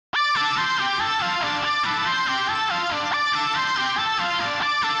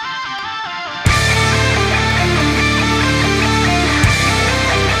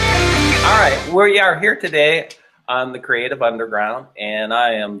We are here today on the Creative Underground, and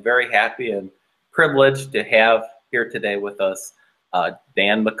I am very happy and privileged to have here today with us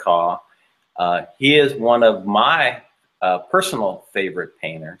Dan McCaw. He is one of my personal favorite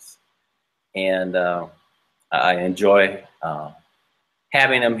painters, and I enjoy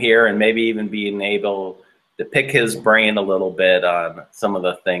having him here and maybe even being able to pick his brain a little bit on some of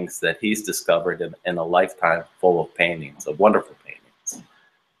the things that he's discovered in a lifetime full of paintings, of wonderful paintings.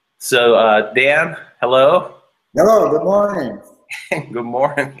 So, Dan, hello. Hello, good morning. Good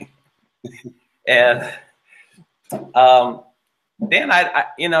morning. And Dan,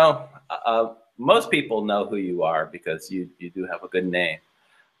 most people know who you are because you do have a good name.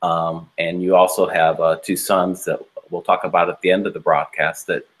 And you also have two sons that we'll talk about at the end of the broadcast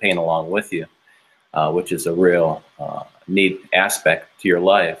that paint along with you, which is a real neat aspect to your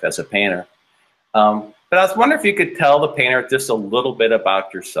life as a painter. But I was wondering if you could tell the painter just a little bit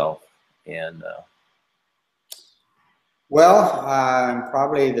about yourself. And well, I'm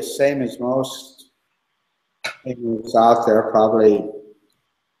probably the same as most painters out there, probably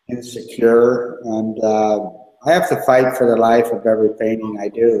insecure, and I have to fight for the life of every painting I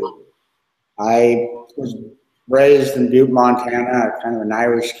do. I was raised in Butte, Montana, kind of an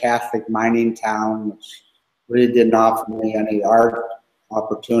Irish Catholic mining town, which really didn't offer me any art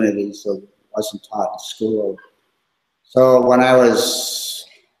opportunities, so wasn't taught in school. So when I was,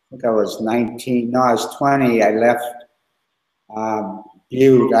 I think I was 19, no, I was 20, I left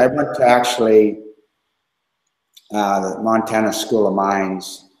Butte. I went to actually the Montana School of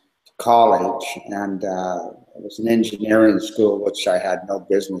Mines to college, and it was an engineering school, which I had no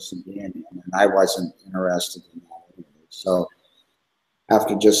business in being in, and I wasn't interested in that anyway. So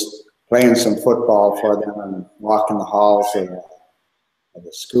after just playing some football for them and walking the halls of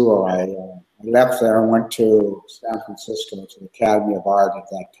the school, I left there and went to San Francisco to the Academy of Art at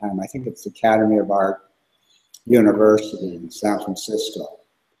that time. I think it's the Academy of Art University in San Francisco.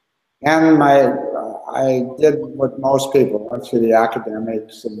 And I did what most people went through, the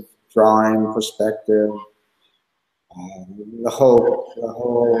academics of drawing, perspective, the whole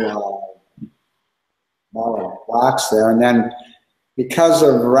box there. And then because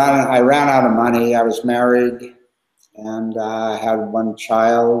of I ran out of money, I was married, and I had one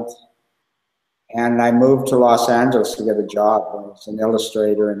child, and I moved to Los Angeles to get a job. I was an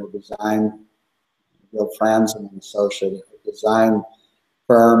illustrator in a design, Bill Franzen, an associate design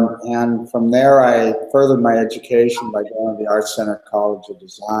firm, and from there I furthered my education by going to the Art Center College of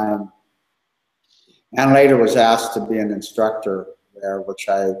Design, and later was asked to be an instructor there, which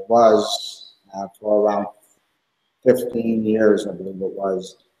I was for around 15 years, I believe it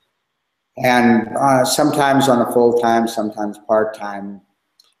was. And sometimes on a full-time, sometimes part-time,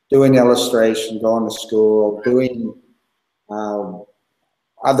 doing illustration, going to school, doing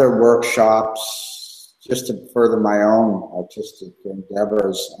other workshops just to further my own artistic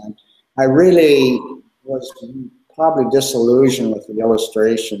endeavors. And I really was probably disillusioned with the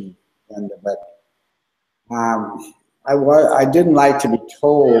illustration end of it. I didn't like to be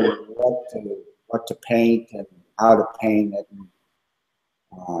told what to paint and how to paint it. And,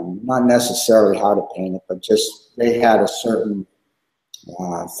 not necessarily how to paint it, but just they had a certain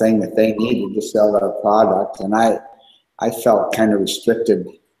thing that they needed to sell their product, and I felt kind of restricted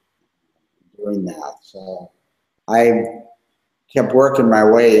doing that. So I kept working my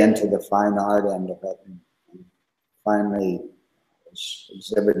way into the fine art end of it, and finally was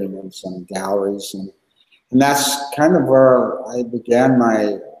exhibiting in some galleries, and that's kind of where I began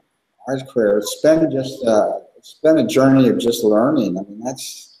my art career. It's been a journey of just learning. I mean, I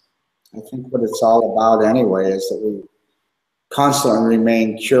think what it's all about anyway is that we constantly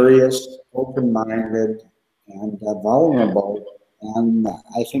remain curious, open-minded, and vulnerable. And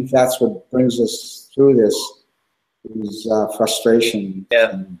I think that's what brings us through these frustrations.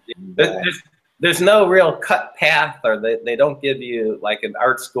 Yeah, there's no real cut path, or they don't give you like an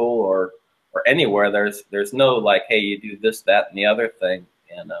art school or anywhere. There's no like, hey, you do this, that, and the other thing.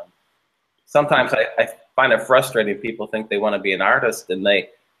 And sometimes I find it frustrating. People think they want to be an artist, and they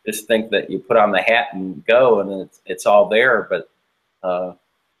just think that you put on the hat and go, and it's all there. But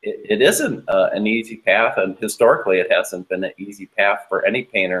it isn't an easy path, and historically it hasn't been an easy path for any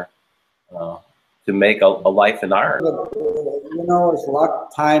painter to make a life in art. You know, it's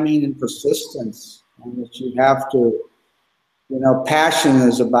luck, timing, and persistence, and that you have to, passion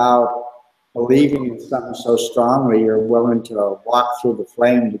is about believing in something so strongly you're willing to walk through the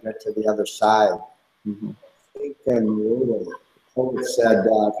flame to get to the other side. Mm-hmm. I think really, the poet said,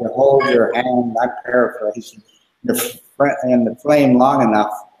 if you hold your hand, I'm paraphrasing, in the flame long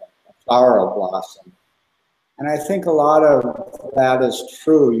enough, a flower will blossom. And I think a lot of that is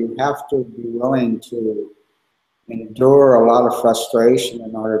true. You have to be willing to endure a lot of frustration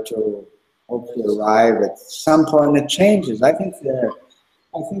in order to hopefully arrive at some point. It changes. I think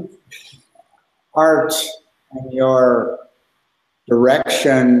art and your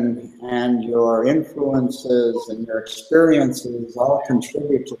direction and your influences and your experiences all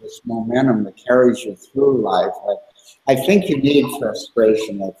contribute to this momentum that carries you through life. I think you need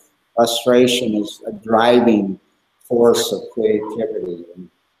frustration. Frustration is a driving force of creativity. And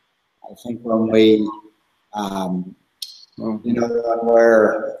I think when we, you know,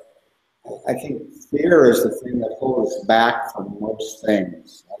 where I think fear is the thing that holds us back from most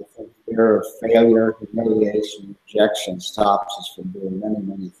things. I think fear of failure, humiliation, rejection stops us from doing many,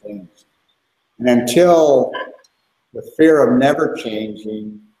 many things. And until the fear of never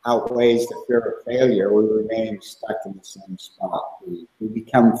changing outweighs the fear of failure, we remain stuck in the same spot. We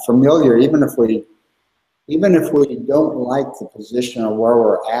become familiar, even if we don't like the position of where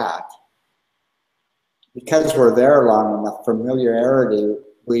we're at. Because we're there long enough, familiarity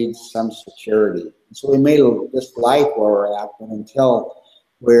breeds some security. So we may just like where we're at, but until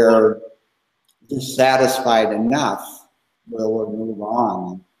we're dissatisfied enough, we'll move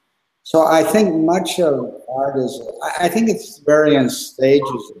on. So I think much of art is, I think it's various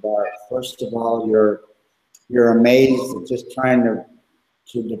stages of art. First of all, you're amazed at just trying to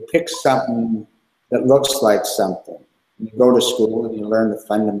depict something that looks like something. You go to school and you learn the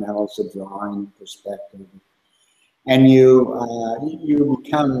fundamentals of drawing, perspective, and you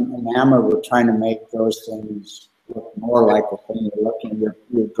become enamored with trying to make those things look more like the thing you're looking at.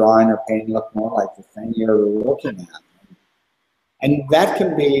 Your drawing or painting look more like the thing you're looking at. And that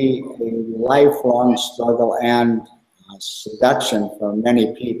can be a lifelong struggle and seduction for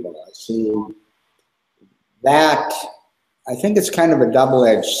many people. I see that. I think it's kind of a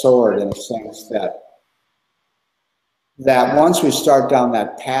double-edged sword in a sense that once we start down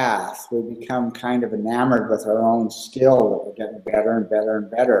that path, we become kind of enamored with our own skill, that we're getting better and better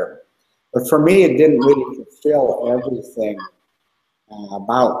and better. But for me, it didn't really fulfill everything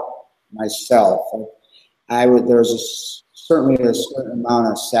about myself. There was certainly a certain amount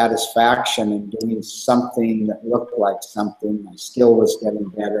of satisfaction in doing something that looked like something. My skill was getting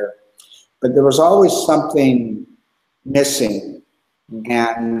better. But there was always something missing.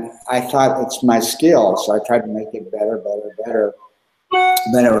 And I thought it's my skill, so I tried to make it better, better, better.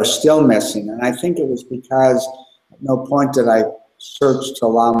 Then it was still missing. And I think it was because at no point did I search to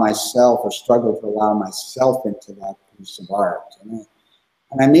allow myself or struggle to allow myself into that piece of art. And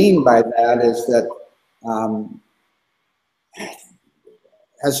I mean by that is that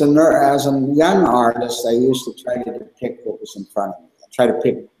as a young artist, I used to try to depict what was in front of me. I try to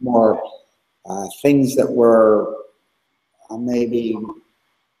pick more things that were maybe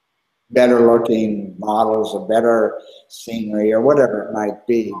better looking models or better scenery or whatever it might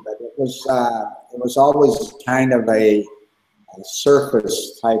be, but it was always kind of a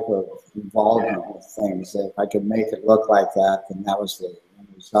surface type of involvement with things. If I could make it look like that, then that was the end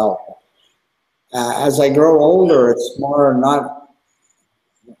result. As I grow older, it's more not,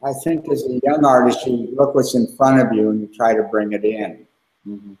 I think as a young artist, you look what's in front of you and you try to bring it in.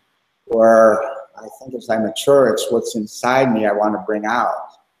 Mm-hmm. Or I think as I mature, it's what's inside me I want to bring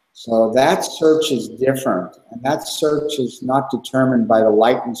out. So that search is different, and that search is not determined by the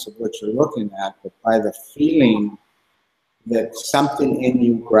likeness of what you're looking at, but by the feeling that something in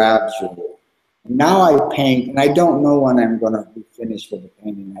you grabs you. And now I paint, and I don't know when I'm going to be finished with the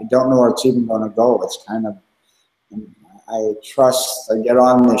painting. I don't know where it's even going to go. It's kind of, I trust, I get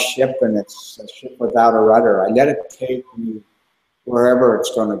on the ship, and it's a ship without a rudder. I let it take me wherever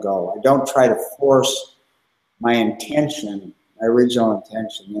it's going to go. I don't try to force my intention, my original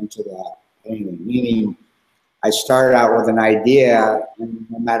intention, into that painting. Meaning, I started out with an idea, and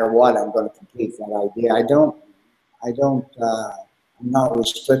no matter what, I'm going to complete that idea. I'm not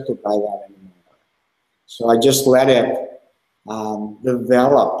restricted by that anymore. So I just let it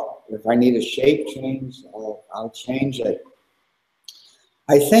develop. If I need a shape change, I'll change it.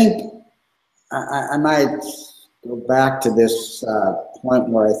 I think I might go back to this point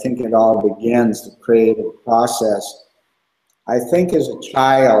where I think it all begins, the creative process. I think as a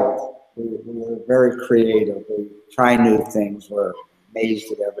child, we were very creative. We try new things. We're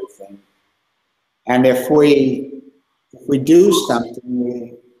amazed at everything. And if we do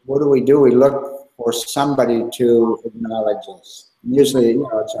something, what do? We look for somebody to acknowledge us. Usually,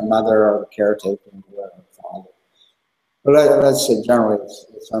 it's our mother or the caretaker or the father. But let's say generally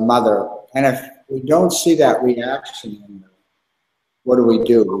it's our mother. And if we don't see that reaction in her, what do?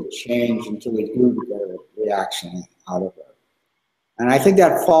 We change until we do get a reaction out of her. And I think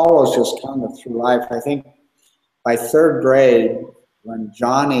that follows just kind of through life. I think by third grade, when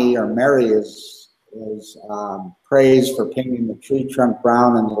Johnny or Mary is praised for painting the tree trunk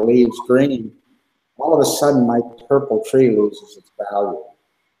brown and the leaves green, all of a sudden my purple tree loses its value.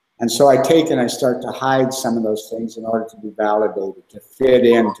 And so I take and I start to hide some of those things in order to be validated, to fit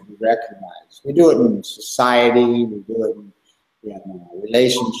in, to be recognized. We do it in society, we do it in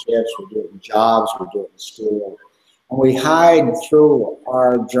relationships, we do it in jobs, we do it in school. And we hide through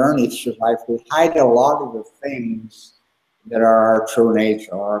our journey through life, we hide a lot of the things that are our true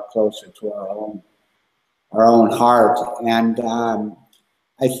nature, or are closer to our own heart. And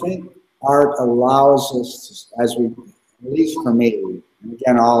I think art allows us to, as we, at least for me, and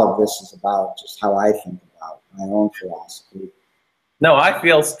again, all of this is about just how I think about my own philosophy. No, I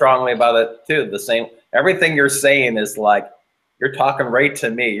feel strongly about it too. The same, everything you're saying is like, you're talking right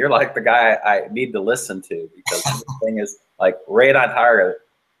to me. You're like the guy I need to listen to, because everything is like right on target.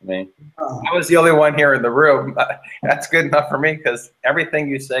 I mean, I was the only one here in the room. That's good enough for me, because everything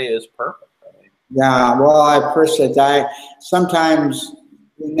you say is perfect. I mean, yeah, well, I appreciate that. Sometimes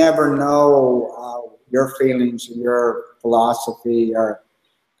you never know your feelings, your philosophy, or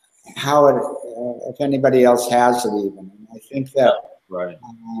how it, if anybody else has it even. And I think that, right.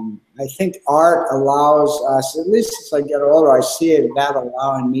 I think art allows us, at least as I get older, I see it, that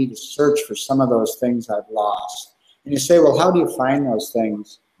allowing me to search for some of those things I've lost. And you say, well, how do you find those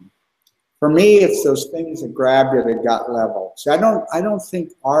things? For me, it's those things that grab you at gut level. See, I don't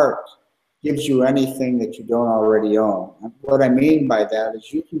think art gives you anything that you don't already own. What I mean by that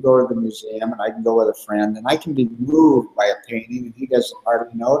is you can go to the museum, and I can go with a friend, and I can be moved by a painting, and he doesn't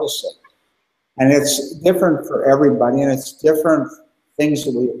hardly notice it. And it's different for everybody, and it's different things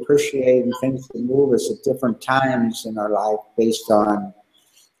that we appreciate and things that move us at different times in our life based on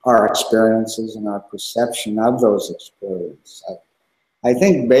our experiences and our perception of those experiences. I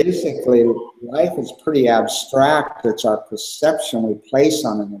think basically life is pretty abstract. It's our perception we place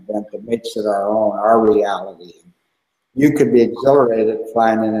on an event that makes it our own, our reality. You could be exhilarated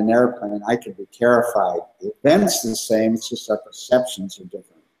flying in an airplane. I could be terrified. The event's the same, it's just our perceptions are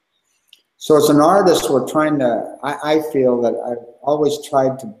different. So as an artist, we're trying to, I feel that I've always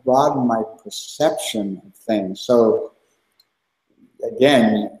tried to broaden my perception of things. So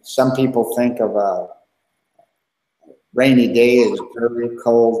again, some people think of a rainy day as very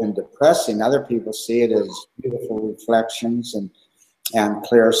cold and depressing. Other people see it as beautiful reflections and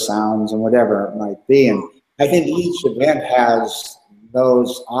clear sounds and whatever it might be. And I think each event has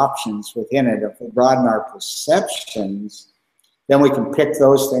those options within it. If we broaden our perceptions, then we can pick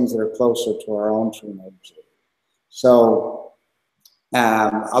those things that are closer to our own true nature. So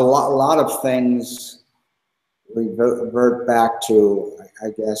a lot of things revert back to,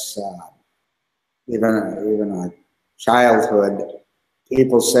 I guess, even our childhood.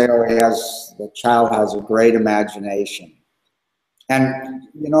 People say, oh, the child has a great imagination. And,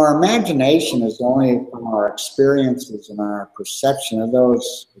 you know, our imagination is only from our experiences and our perception of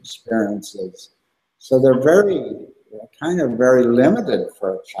those experiences. So they're kind of very limited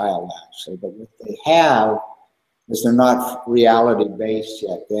for a child, actually. But what they have is they're not reality-based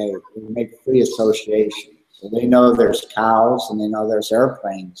yet. They make free associations. So they know there's cows and they know there's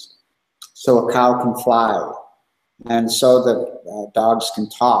airplanes. So a cow can fly. And so the dogs can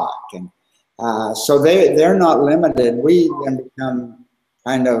talk. And so they're not limited. We then become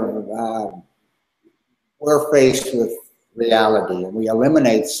kind of, we're faced with reality, and we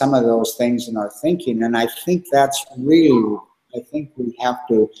eliminate some of those things in our thinking. And I think that's really, I think we have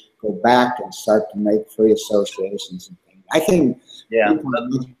to go back and start to make free associations and things. I think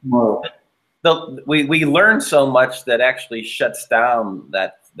more. We learn so much that actually shuts down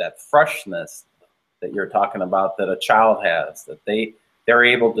that freshness that you're talking about that a child has, that they're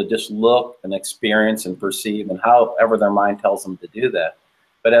able to just look and experience and perceive, and however their mind tells them to do that.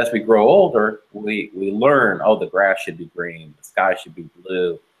 But as we grow older, we learn, oh, the grass should be green, the sky should be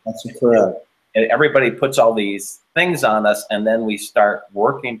blue. That's correct. And everybody puts all these things on us, and then we start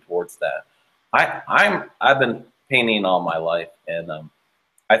working towards that. I've been painting all my life, and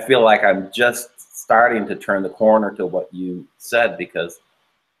I feel like I'm just starting to turn the corner to what you said, because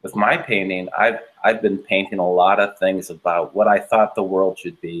with my painting, I've been painting a lot of things about what I thought the world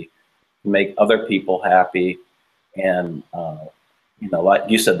should be, to make other people happy, and you know, like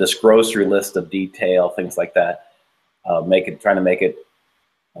you said, this grocery list of detail, things like that, trying to make it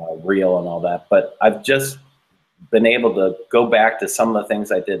real and all that. But I've just been able to go back to some of the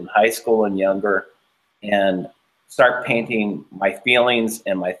things I did in high school and younger, and start painting my feelings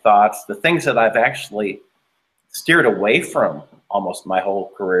and my thoughts, the things that I've actually steered away from almost my whole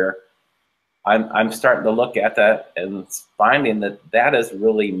career. I'm starting to look at that and finding that that is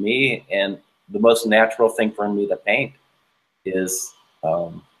really me, and the most natural thing for me to paint is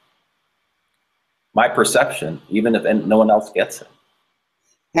my perception, even if no one else gets it.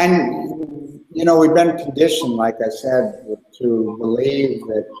 And, you know, we've been conditioned, like I said, to believe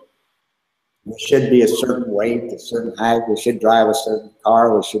that we should be a certain weight, a certain height, we should drive a certain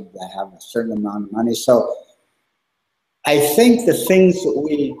car, we should have a certain amount of money. So I think the things that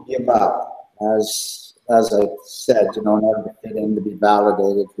we give up, as I said, you know, in order to fit in, to be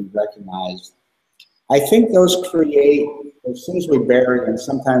validated, to be recognized, I think those create, as soon as we bury, and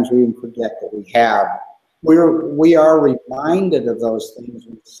sometimes we even forget that we have, we are reminded of those things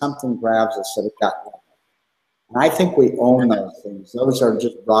when something grabs us at a gut level. And I think we own those things. Those are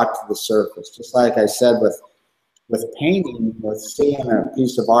just brought to the surface. Just like I said with painting, with seeing a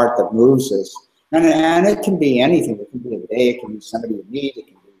piece of art that moves us. And it can be anything. It can be a day, it can be somebody you meet, it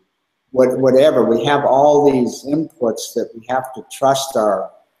can be whatever. We have all these inputs that we have to trust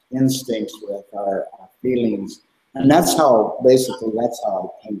our instincts with, our feelings. And that's how, basically, that's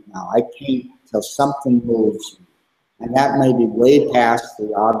how I paint now. I paint till something moves me. And that may be way past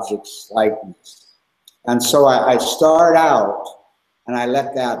the object's likeness. And so I start out and I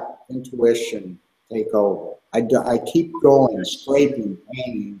let that intuition take over. I keep going, scraping,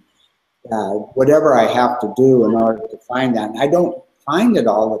 painting, whatever I have to do in order to find that. And I don't find it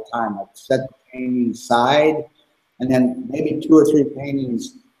all the time. I set the painting aside, and then maybe 2 or 3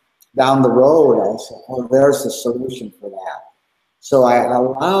 paintings down the road, I say, oh, there's the solution for that. So I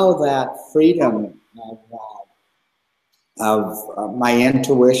allow that freedom of my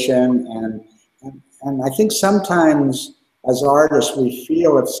intuition, and I think sometimes as artists we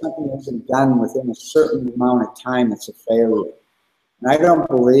feel if something isn't done within a certain amount of time, it's a failure. And I don't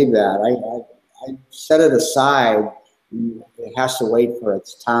believe that. I set it aside, and it has to wait for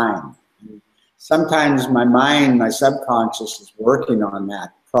its time. And sometimes my mind, my subconscious is working on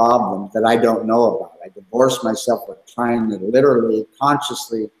that problem that I don't know about. I divorce myself with trying to literally,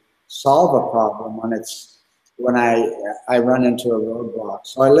 consciously solve a problem when I run into a roadblock.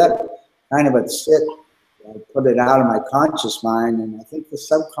 So I let kind of it sit, I put it out of my conscious mind, and I think the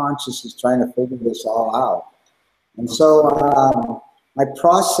subconscious is trying to figure this all out. And so my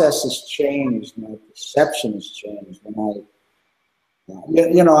process has changed, my perception has changed. When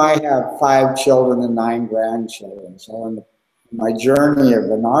you know, I have 5 children and 9 grandchildren. So in my journey of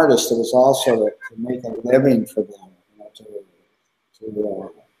an artist, it was also to make a living for them, you know,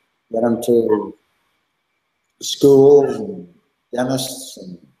 to get them to schools and dentists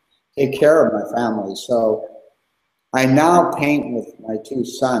and take care of my family. So I now paint with my 2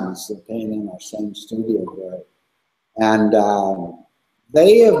 sons that paint in our same studio here. And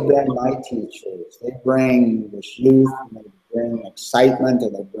they have been my teachers. They bring this youth, and they bring excitement,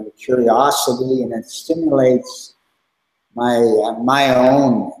 and they bring curiosity, and it stimulates my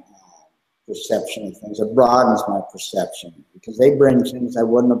own perception of things. It broadens my perception because they bring things I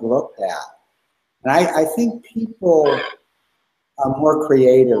wouldn't have looked at. And I think people are more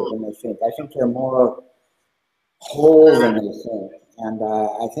creative than they think. I think they're more whole than they think. And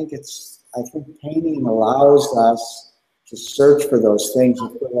I think painting allows us to search for those things.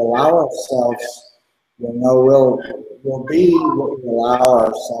 If we allow ourselves, you know, we'll be what we allow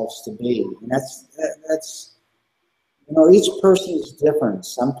ourselves to be. And that's you know, each person is different.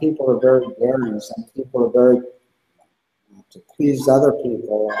 Some people are very daring. Some people are very, to please other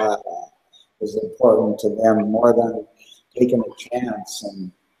people is important to them more than taking a chance.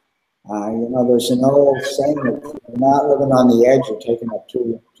 And you know, there's an old saying that you're not living on the edge, you're taking up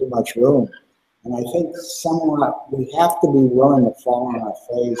too much room. And I think somewhat we have to be willing to fall on our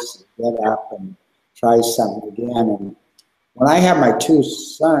face, get up, and try something again. And when I have my 2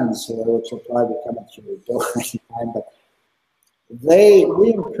 sons here, which will probably be coming through the door anytime, but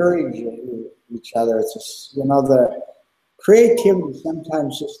we encourage each other. It's just, you know, the creativity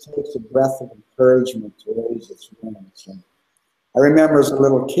sometimes just takes a breath of encouragement to raise its wings. And I remember as a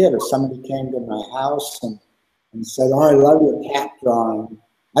little kid, if somebody came to my house and said, oh, I love your cat drawing,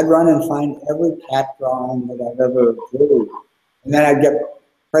 I'd run and find every cat drawing that I've ever drew. And then I'd get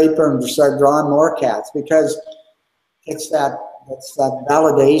paper and start drawing more cats, because it's that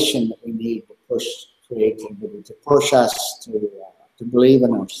validation that we need to push creativity, to push us to believe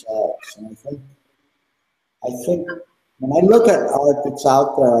in ourselves. And I think when I look at art that's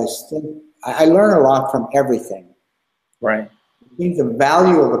out there, I learn a lot from everything. Right. I think the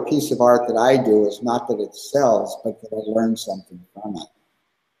value of a piece of art that I do is not that it sells, but that I learn something from it,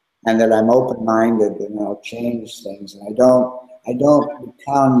 and that I'm open-minded and I'll change things. And I don't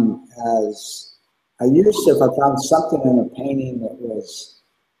become as I used to. If I found something in a painting that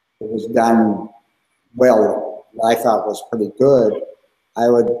was done well, that I thought was pretty good, I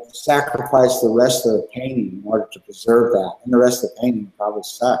would sacrifice the rest of the painting in order to preserve that, and the rest of the painting probably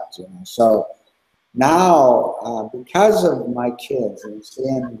sucked, you know. So now, because of my kids, and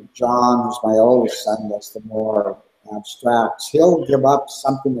seeing John, who's my oldest son, that's the more abstracts, he'll give up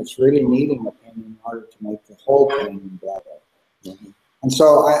something that's really needing a painting in order to make the whole painting better. Mm-hmm. And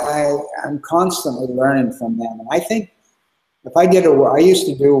so I'm constantly learning from them. And I think if I did I used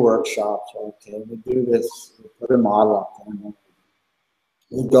to do workshops, okay, we do this, we put a model up there, and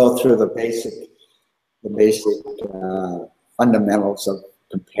we go through the basic fundamentals of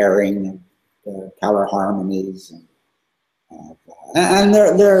comparing and color harmonies, and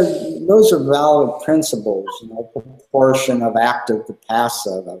those are valid principles, you know, proportion of active to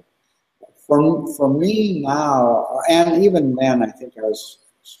passive. For me now, and even then, I think I was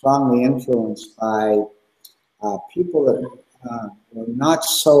strongly influenced by people that were not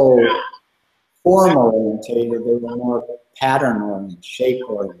so form orientated, they were more pattern oriented, shape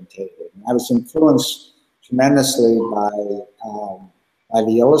orientated. And I was influenced tremendously by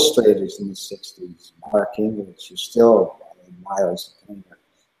the illustrators in the 60s, Mark English, who still admires the painter.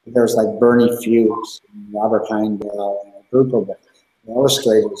 There's like Bernie Fuchs, and Robert Heindel, and a group of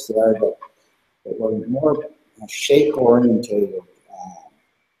illustrators there that were more shape orientated.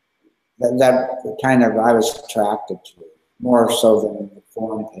 That kind of I was attracted to, more so than the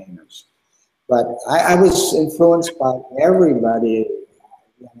form painters. But I was influenced by everybody,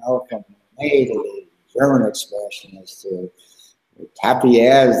 you know, from May to the German expressionists to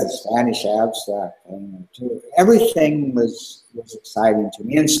Tapiez, the Spanish abstract painter, to everything was exciting to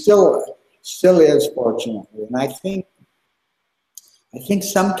me, and still is, fortunately. And I think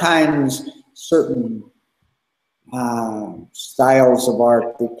sometimes certain styles of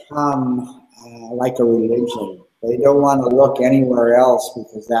art become like a religion. They don't want to look anywhere else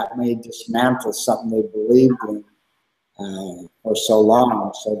because that may dismantle something they believed in for so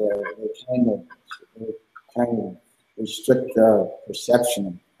long. So they kind of restrict their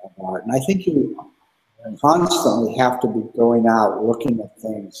perception of art. And I think you constantly have to be going out looking at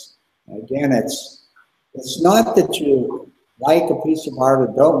things. And again, it's not that you like a piece of art or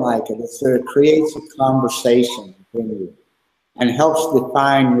don't like it. It's that it creates a conversation between you and helps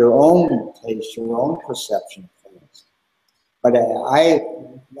define your own taste, your own perception of things. But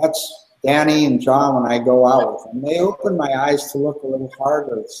that's Danny and John when I go out with them. They open my eyes to look a little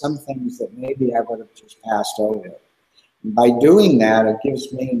harder at some things that maybe I would have just passed over. And by doing that, it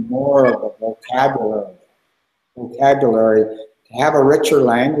gives me more of a vocabulary to have a richer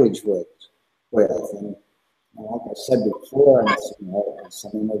language with. And like I said before in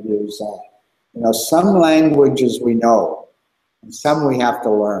some interviews, some languages we know, and some we have to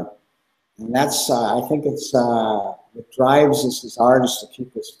learn. And that's, I think it's what drives us as artists to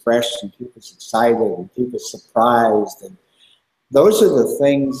keep us fresh and keep us excited and keep us surprised. And those are the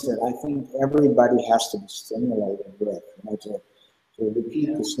things that I think everybody has to be stimulated with. To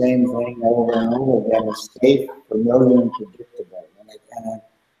repeat the same thing over and over again is safe, familiar, and predictable. And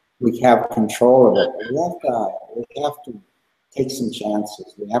we have control of it. We have to take some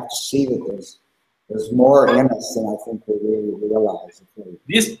chances. We have to see that there's more in us than I think we really realize.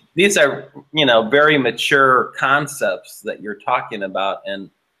 These are, very mature concepts that you're talking about, and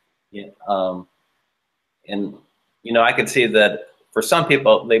I can see that for some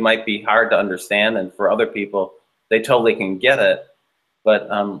people they might be hard to understand, and for other people they totally can get it. But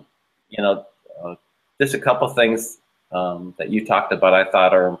just a couple things that you talked about I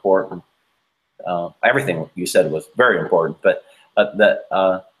thought are important. Everything you said was very important, but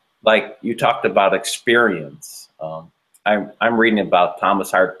like you talked about experience. I'm reading about Thomas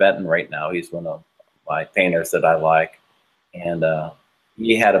Hart Benton right now. He's one of my painters that I like, and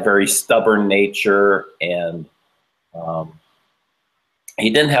he had a very stubborn nature, and he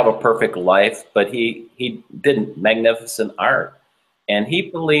didn't have a perfect life, but he did magnificent art, and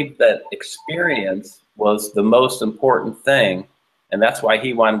he believed that experience was the most important thing, and that's why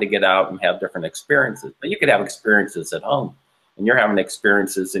he wanted to get out and have different experiences. But you could have experiences at home, and you're having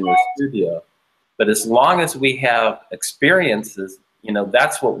experiences in your studio. But as long as we have experiences,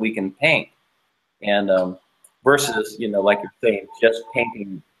 that's what we can paint. And versus, like you're saying, just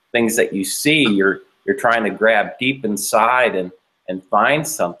painting things that you see, you're trying to grab deep inside and find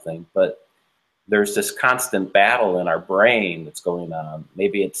something. But there's this constant battle in our brain that's going on.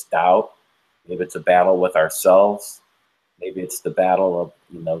 Maybe it's doubt, maybe it's a battle with ourselves, maybe it's the battle of,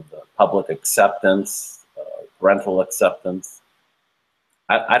 the public acceptance, parental acceptance.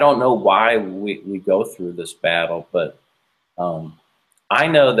 I don't know why we go through this battle, but I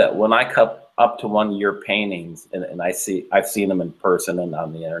know that when I come up to one of your paintings and I've seen them in person and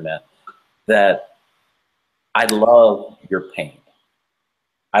on the internet, that I love your paint.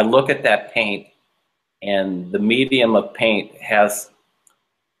 I look at that paint, and the medium of paint has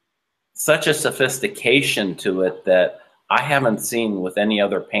such a sophistication to it that I haven't seen with any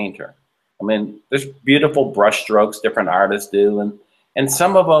other painter. I mean, there's beautiful brush strokes different artists do, and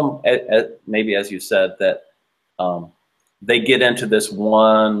some of them, maybe as you said, that they get into this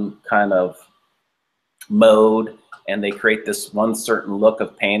one kind of mode and they create this one certain look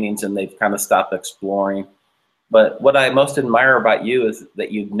of paintings and they've kind of stopped exploring. But what I most admire about you is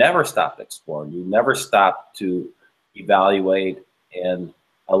that you've never stopped exploring. You never stopped to evaluate and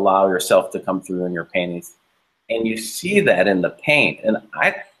allow yourself to come through in your paintings. And you see that in the paint. And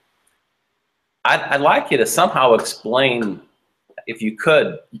I'd like you to somehow explain, if you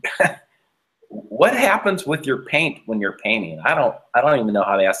could, what happens with your paint when you're painting? I don't even know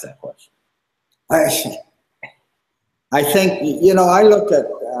how to ask that question. I think, you know, I look at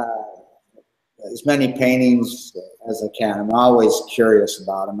as many paintings as I can. I'm always curious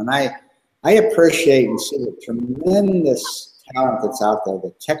about them, and I appreciate and see the tremendous talent that's out there.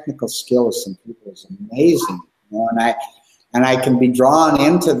 The technical skill of some people is amazing, you know, and I can be drawn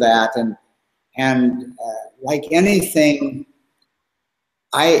into that, and like anything,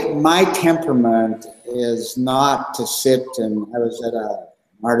 my temperament is not to sit, and I was at an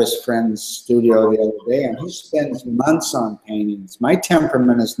artist friend's studio the other day, and he spends months on paintings. My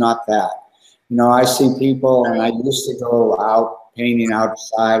temperament is not that. You know, I see people, and I used to go out painting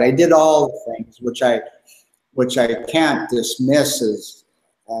outside. I did all the things, which I can't dismiss as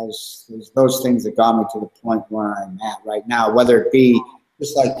those things that got me to the point where I'm at right now, whether it be,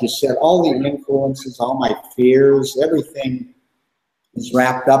 just like you said, all the influences, all my fears, everything is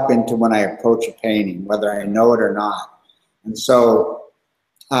wrapped up into when I approach a painting, whether I know it or not. And so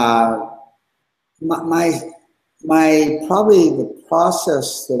my probably the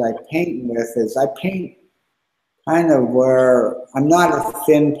process that I paint with is I paint kind of where I'm not a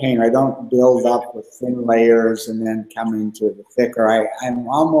thin painter. I don't build up with thin layers and then come into the thicker. I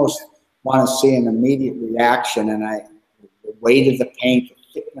almost want to see an immediate reaction, and the weight of the paint,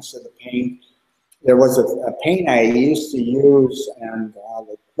 the thickness of the paint. There was a paint I used to use, and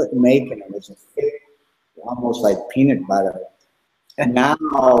they couldn't make it. It was a thick, almost like peanut butter. And now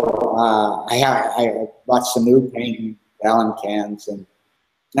I bought some new paint, gallon cans, and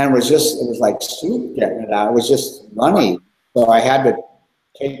it was like soup getting it out. It was just runny. So I had to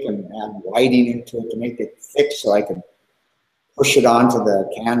take and add whiting into it to make it thick so I could push it onto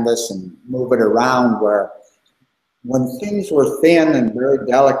the canvas and move it around, where when things were thin and very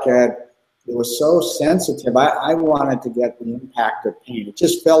delicate, it was so sensitive. I wanted to get the impact of paint. It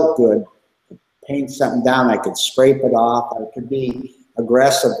just felt good to paint something down. I could scrape it off. I could be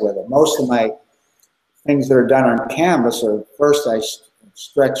aggressive with it. Most of my things that are done on canvas are, first I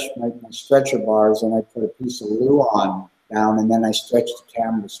stretch my stretcher bars, and I put a piece of glue on down, and then I stretch the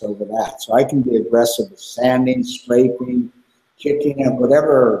canvas over that. So I can be aggressive with sanding, scraping, kicking it,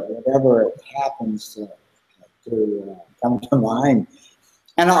 whatever it happens to come to mind.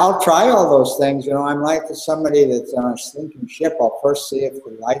 And I'll try all those things. You know, I'm like somebody that's on a sinking ship. I'll first see if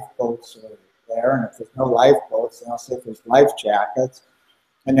the lifeboats are there, and if there's no lifeboats, then I'll see if there's life jackets.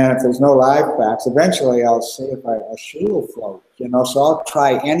 And then if there's no life packs, eventually I'll see if a shoe will float. You know, so I'll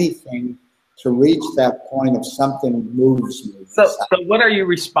try anything to reach that point of something moves me. So what are you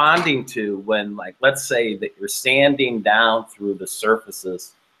responding to when, like, let's say that you're sanding down through the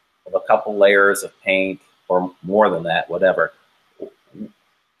surfaces of a couple layers of paint, or more than that, whatever.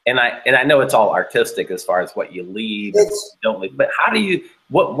 And I know it's all artistic as far as what you leave, don't leave, but how do you,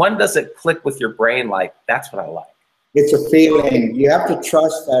 when does it click with your brain, like, that's what I like? It's a feeling. You have to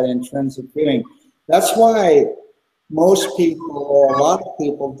trust that intrinsic feeling. That's why most people, or a lot of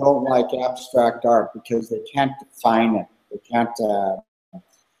people, don't like abstract art, because they can't define it.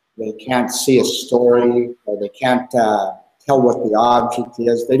 They can't see a story, or they can't tell what the object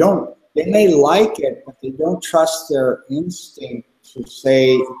is. They may like it, but they don't trust their instinct to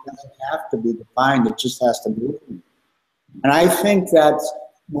say it doesn't have to be defined, it just has to move. And I think that's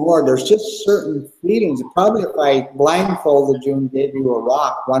more, there's just certain feelings. Probably if I blindfolded you and gave you a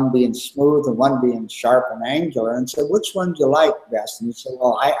rock, one being smooth and one being sharp and angular, and said, which one do you like best? And you said,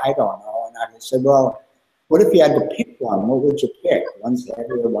 well, I don't know. And I said, well, what if you had to pick one? What would you pick? One's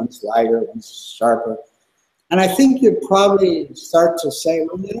heavier, one's lighter, one's sharper. And I think you'd probably start to say,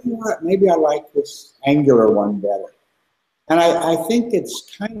 well, you know what, maybe I like this angular one better. And I think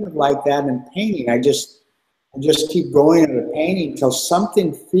it's kind of like that in painting. I just keep going in the painting until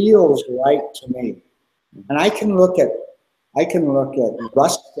something feels right to me. And I can look at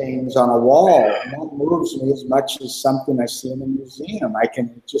rust stains on a wall, and that moves me as much as something I see in a museum.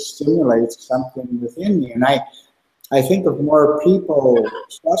 It just stimulates something within me. And I think if more people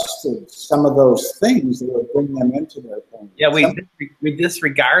trusted some of those things, they would bring them into their pain. Yeah, we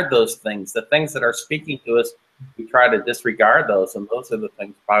disregard those things. The things that are speaking to us, we try to disregard those, and those are the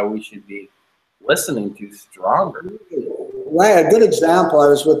things probably we should be listening to stronger. Right, a good example, I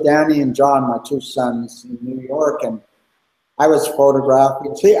was with Danny and John, my two sons, in New York, and I was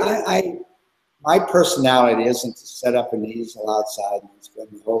photographing. See, my personality isn't to set up an easel outside and spend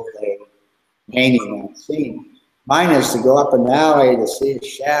the whole day painting that scene. Mine is to go up an alley to see a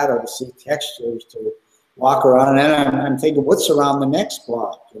shadow, to see textures, to walk around, and I'm thinking, what's around the next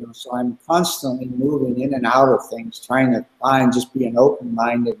block? You know, so I'm constantly moving in and out of things, trying to find, just being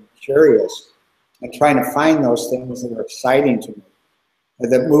open-minded and curious, and trying to find those things that are exciting to me, or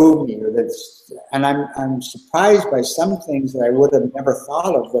that move me, or that's, and I'm surprised by some things that I would have never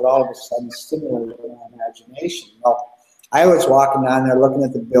thought of that all of a sudden stimulated my imagination. Well, I was walking down there looking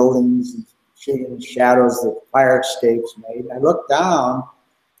at the buildings and shooting the shadows that the fire escapes made. I looked down,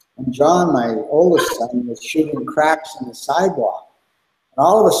 and John, my oldest son, was shooting cracks in the sidewalk. And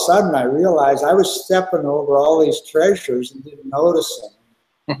all of a sudden, I realized I was stepping over all these treasures and didn't notice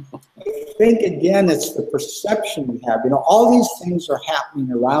them. I think, again, it's the perception we have. You know, all these things are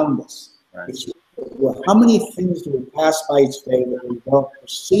happening around us. Right. Well, how many things do we pass by each day that we don't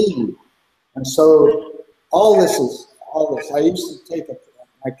perceive? And so all this. I used to take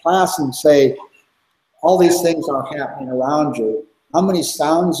my class and say, all these things are happening around you. How many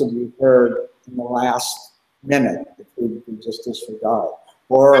sounds have you heard in the last minute if we just disregard?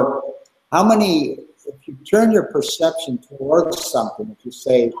 Or how many, if you turn your perception towards something, if you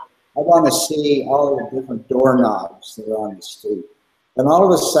say, I want to see all the different doorknobs that are on the street, then all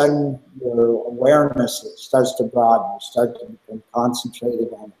of a sudden your awareness starts to broaden. You start to become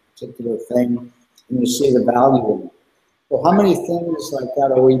concentrated on a particular thing, and you see the value in it. So how many things like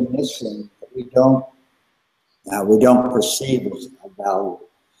that are we missing that we don't perceive as a value?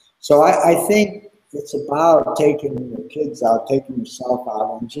 So I think it's about taking your kids out, taking yourself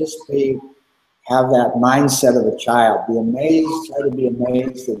out, and just have that mindset of a child. Be amazed, try to be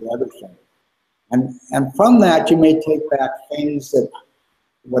amazed at everything. And from that, you may take back things that,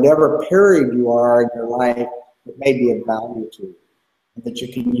 whatever period you are in your life, that may be of value to you, and that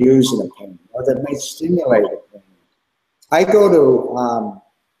you can use in a painting, or that may stimulate a painting. I go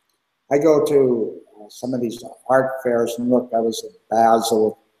to some of these art fairs, and look, I was at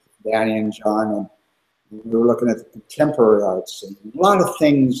Basel with Danny and John, and we were looking at the contemporary art scene. A lot of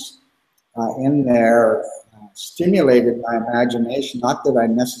things in there stimulated my imagination. Not that I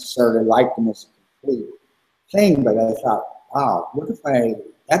necessarily liked them as a complete thing, but I thought, wow, what if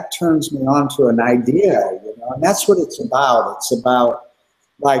that turns me on to an idea, you know? And that's what it's about. It's about,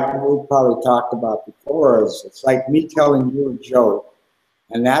 like we probably talked about before, it's like me telling you a joke,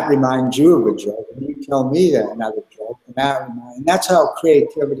 and that reminds you of a joke, and you tell me another joke, and that's how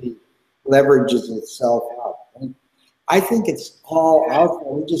creativity leverages itself up. And I think it's all out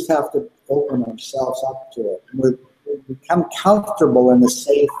there. We just have to open ourselves up to it. We become comfortable in the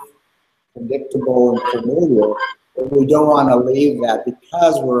safe, predictable, and familiar, but we don't want to leave that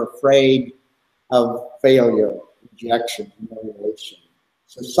because we're afraid of failure, rejection, humiliation.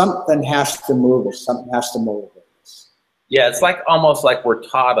 So something has to move us. Something has to motivate us. Yeah, it's like almost like we're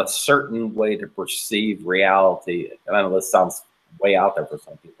taught a certain way to perceive reality. And I know this sounds way out there for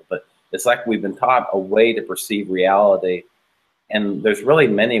some people, but it's like we've been taught a way to perceive reality. And there's really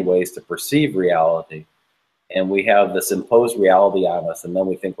many ways to perceive reality. And we have this imposed reality on us, and then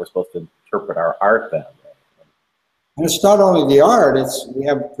we think we're supposed to interpret our art that way. And it's not only the art, we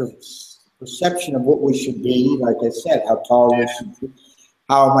have perception of what we should be, like I said, how tall we should be,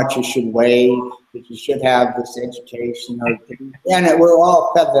 how much you should weigh, that you should have this education. And we're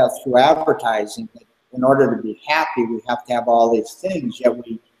all fed that through advertising. That in order to be happy, we have to have all these things, yet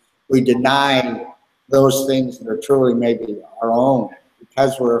we deny those things that are truly maybe our own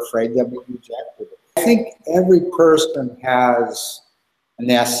because we're afraid that we rejected it. I think every person has an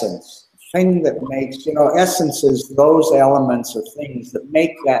essence, a thing that makes, essence is those elements or things that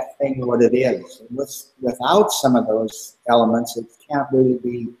make that thing what it is. And without some of those elements, it can't really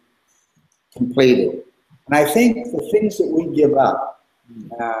be completed. And I think the things that we give up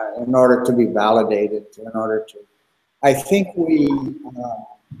in order to be validated, I think we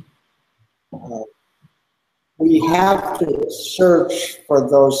have to search for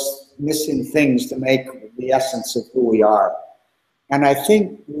those missing things to make the essence of who we are. And I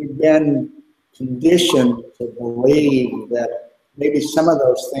think we've been conditioned to believe that maybe some of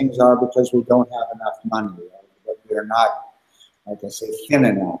those things are because we don't have enough money, or that we're not, like I say, thin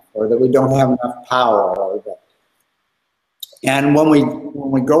enough, or that we don't have enough power, or that. And when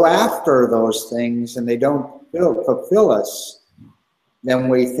we go after those things and they don't fulfill us, then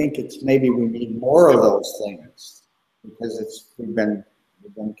we think it's maybe we need more of those things, because we've been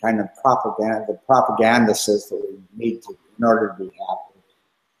kind of the propaganda says that we need to in order to be happy.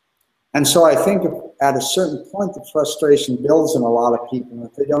 And so I think at a certain point the frustration builds in a lot of people.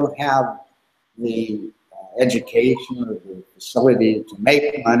 If they don't have the education or the facility to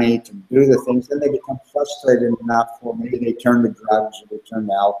make money, to do the things, then they become frustrated enough, or maybe they turn to drugs or they turn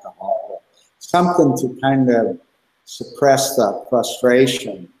to alcohol, or something to kind of suppress that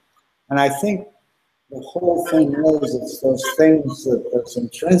frustration. And I think the whole thing is, it's those things, those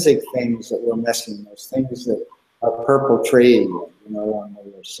intrinsic things that we're missing, those things that are purple tree, you know, when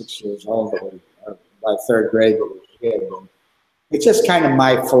we were 6 years old, or by third grade that we were a kid. And it's just kind of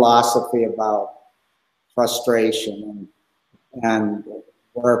my philosophy about frustration and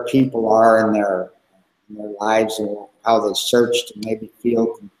where people are in their lives, and how they search to maybe feel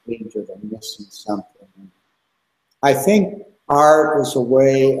complete, or they're missing something. I think art is a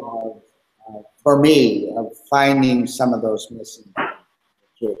way of, for me, of finding some of those missing things,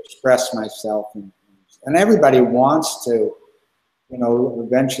 to express myself. And everybody wants to, you know,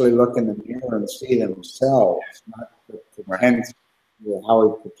 eventually look in the mirror and see themselves, not to pretend, how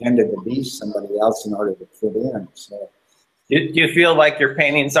we pretended to be somebody else in order to fit in. So, do you feel like your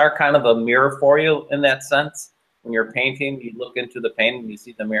paintings are kind of a mirror for you in that sense? When you're painting, you look into the painting, you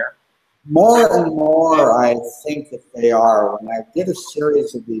see the mirror? More and more, I think that they are. When I did a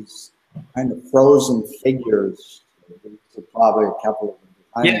series of these kind of frozen figures, probably a couple of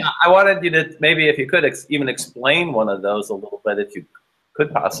them. Yeah, I wanted you to, maybe if you could even explain one of those a little bit, if you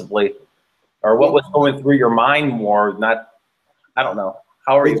could possibly, or what was going through your mind more, not, I don't know.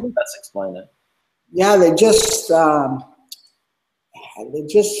 How are you best explain it? Yeah, they just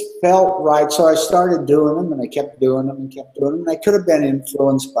felt right. So I started doing them, and I kept doing them and kept doing them. And I could have been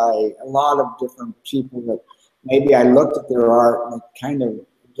influenced by a lot of different people that maybe I looked at their art and it kind of,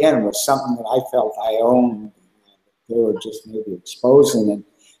 again, was something that I felt I owned. They were just maybe exposing. And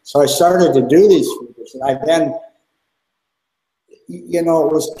so I started to do these figures. And I then, you know,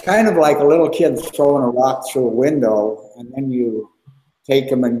 it was kind of like a little kid throwing a rock through a window, and then you take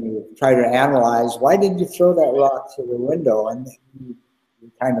them and you try to analyze, why did you throw that rock through the window? And you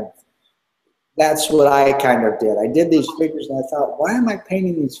kind of, that's what I kind of did. I did these figures and I thought, why am I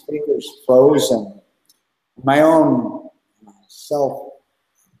painting these figures frozen? My own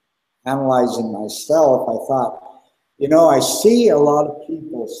analyzing myself, I thought, you know, I see a lot of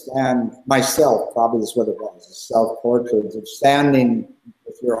people stand, myself probably is what it was, a self-portrait of standing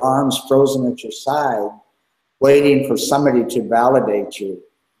with your arms frozen at your side, waiting for somebody to validate you.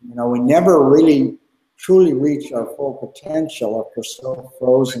 You know, we never really truly reach our full potential if we're so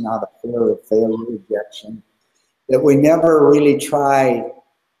frozen out of fear of failure, rejection, that we never really try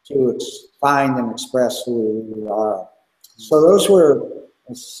to find and express who we really are. So those were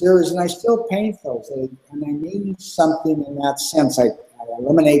a series, and I still paint those, and I mean something in that sense. I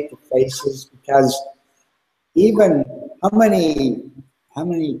eliminate the faces, because even how many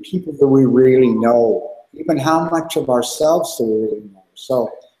people do we really know? Even how much of ourselves do we really know?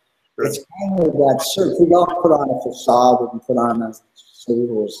 So it's kind of that search. We don't put on a facade, we can put on a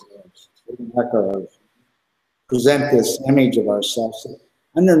or present this image of ourselves.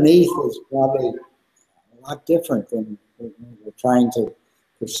 Underneath is probably a lot different than we're trying to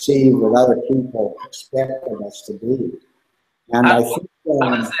perceive what other people expect of us to be. And I think how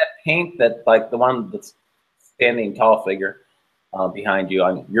does that paint, that, like the one that's standing tall figure behind you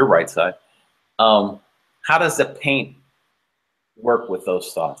on your right side, how does the paint work with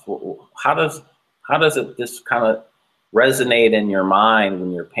those thoughts? How does it just kind of resonate in your mind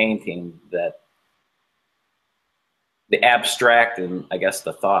when you're painting, that the abstract and I guess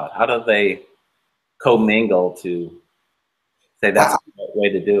the thought? How do they commingle to say that's the right way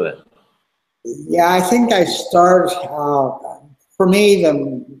to do it? Yeah, I think I start, for me,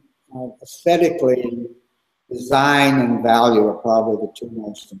 aesthetically, design and value are probably the two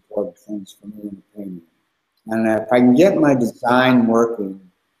most important things for me in the painting. And if I can get my design working,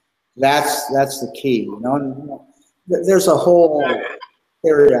 that's the key. You know, there's a whole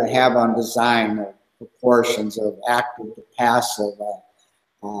theory I have on design of proportions of active to passive,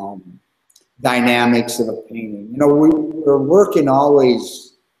 dynamics of a painting. You know, we're working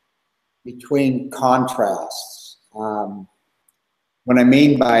always between contrasts. What I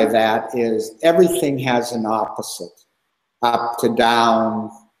mean by that is everything has an opposite, up to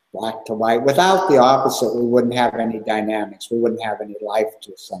down, black to white. Without the opposite, we wouldn't have any dynamics. We wouldn't have any life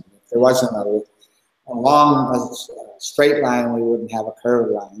to something. If there wasn't a long, straight line, we wouldn't have a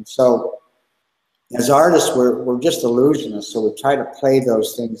curved line. So as artists, we're just illusionists, so we try to play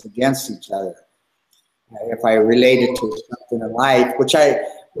those things against each other. if I relate it to something in life, which I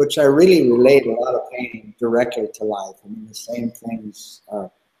really relate a lot of painting directly to life. I mean, the same things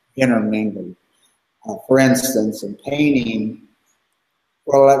are intermingled. For instance, in painting,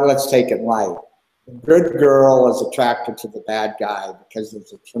 well, let's take it light. The good girl is attracted to the bad guy because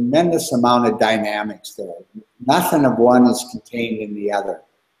there's a tremendous amount of dynamics there. Nothing of one is contained in the other.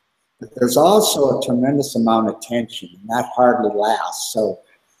 But there's also a tremendous amount of tension, and that hardly lasts. So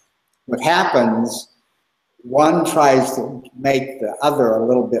what happens, one tries to make the other a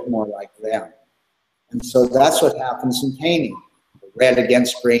little bit more like them. And so that's what happens in painting. Red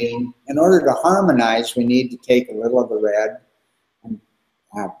against green. In order to harmonize, we need to take a little of the red and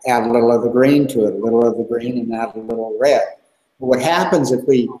add a little of the green to it, a little of the green and add a little red. But what happens if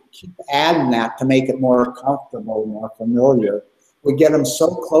we keep adding that to make it more comfortable, more familiar, we get them so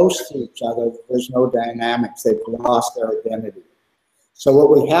close to each other that there's no dynamics. They've lost their identity. So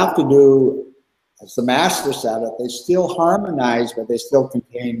what we have to do, as the master said it, they still harmonize, but they still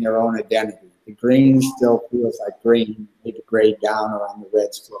contain their own identity. The green still feels like green, maybe grayed down, around the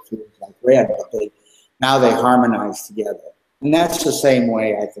red still feels like red, but now they harmonize together. And that's the same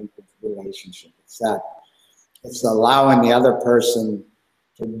way, I think, with the relationship. It's allowing the other person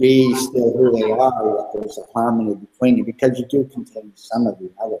to be still who they are, yet there's a harmony between you, because you do contain some of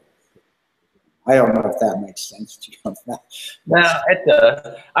the other. I don't know if that makes sense to you. No, it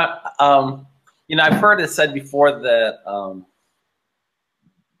does. You know, I've heard it said before that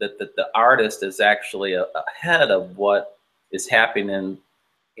that the artist is actually ahead of what is happening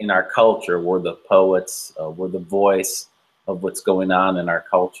in our culture. We're the poets, we're the voice of what's going on in our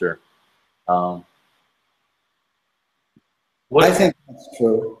culture. I think that's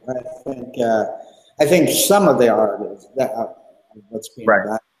true. I think some of the art is what's being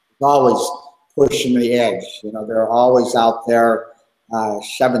done is always pushing the edge. You know, they're always out there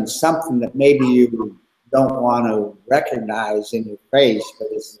shoving something that maybe you don't want to recognize in your face, but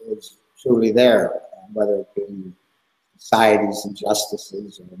is truly there, whether it be society's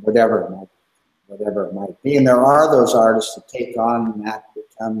injustices or whatever it might be. And there are those artists that take on, and that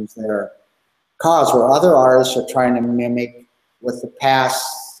becomes their cause, where other artists are trying to mimic what the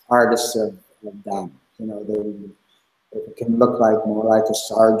past artists have done. You know, they can look like more like a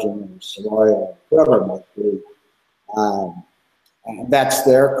Sargent or Savoy or whoever it might be. And that's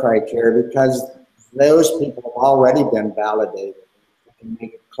their criteria, because those people have already been validated. They can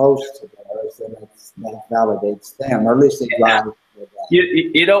make it close to theirs, and that validates them, or at least they drive for that.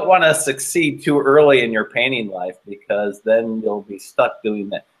 You don't want to succeed too early in your painting life, because then you'll be stuck doing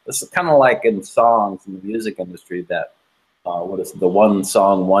that. This is kind of like in songs in the music industry, that what is the one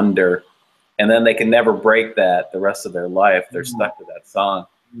song wonder, and then they can never break that the rest of their life. They're stuck to that song.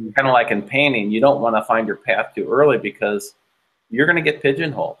 Kind of like in painting, you don't want to find your path too early, because you're going to get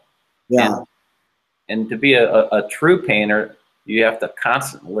pigeonholed. Yeah. And to be a true painter, you have to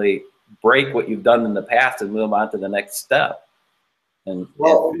constantly break what you've done in the past and move on to the next step. And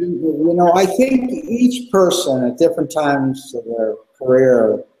well, you know, I think each person at different times of their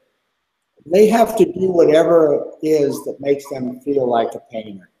career, they have to do whatever it is that makes them feel like a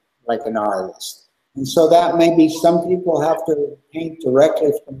painter, like an artist. And so that maybe some people have to paint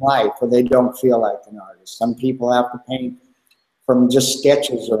directly from life, or they don't feel like an artist. Some people have to paint from just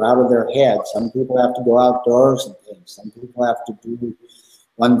sketches or out of their head. Some people have to go outdoors and paint. Some people have to do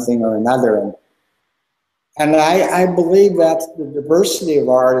one thing or another. And I believe that's the diversity of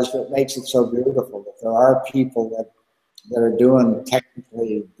art is what makes it so beautiful, that there are people that are doing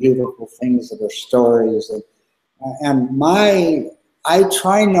technically beautiful things, that are stories. And I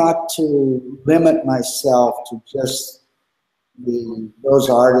try not to limit myself to just those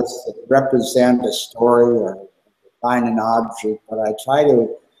artists that represent a story or define an object, but I try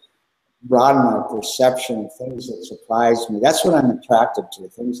to broaden my perception of things that surprise me. That's what I'm attracted to,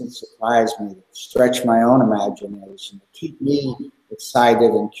 things that surprise me, that stretch my own imagination, that keep me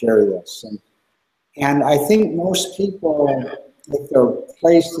excited and curious. And I think most people, if they're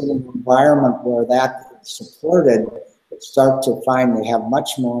placed in an environment where that is supported, start to find they have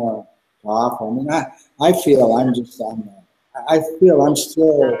much more to offer. I mean, I feel I'm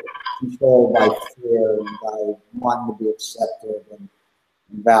still controlled by fear and by wanting to be accepted and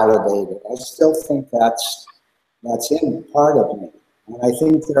validated. I still think that's in part of me. And I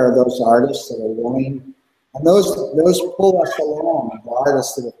think there are those artists that are willing, and those pull us along, the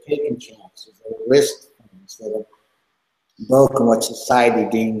artists that have taken chances, that have risked things, that have broken what society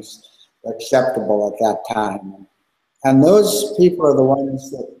deems acceptable at that time. And those people are the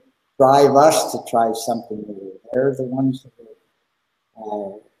ones that drive us to try something new. They're the ones that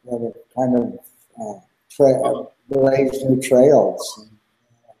are kind of blaze new trails.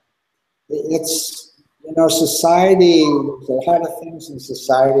 It's, you you know, society, there's a lot of things in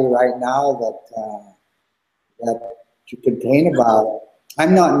society right now that you can paint about.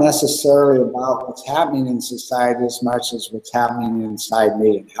 I'm not necessarily about what's happening in society as much as what's happening inside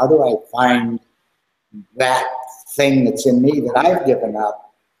me. And how do I find that thing that's in me that I've given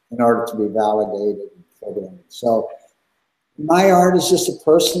up in order to be validated and fit in? So my art is just a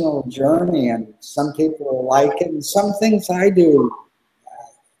personal journey, and some people will like it, and some things I do,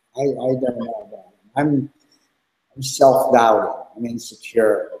 I don't know about. I'm self-doubting. I'm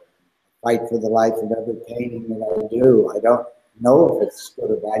insecure. I fight for the life of every painting that I do. I don't know if it's good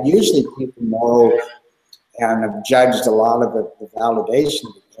or bad. Usually people know and have judged a lot of the validation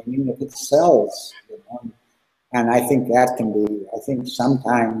of the painting if it sells. You know? And I think that can be, I think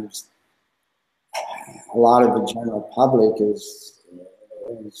sometimes a lot of the general public is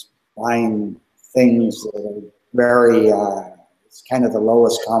buying things that are very, it's kind of the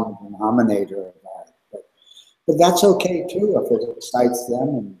lowest common denominator of art. But that's okay too if it excites them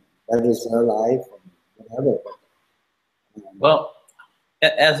and betters their life and whatever. Well,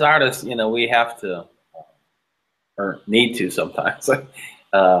 as artists, you know, we have to, or need to sometimes,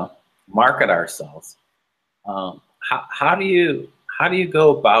 market ourselves. How do you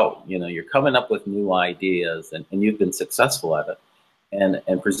go about, you know, you're coming up with new ideas and you've been successful at it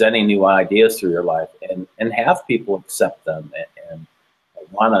and presenting new ideas through your life and have people accept them and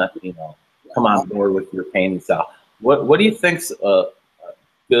want to, you know, come on board with your painting style. What do you think's a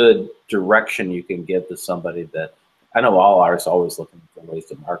good direction you can give to somebody that, I know all artists are always looking for ways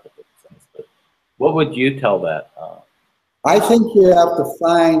to market themselves, but what would you tell that? I think you have to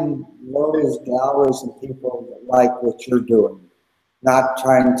find those galleries and people that like what you're doing, not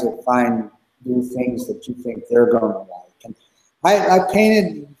trying to do things that you think they're going to like. And I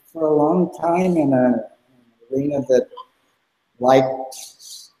painted for a long time in an arena that liked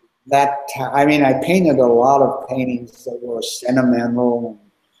that. I mean, I painted a lot of paintings that were sentimental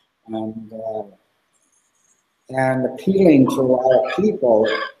and appealing to a lot of people,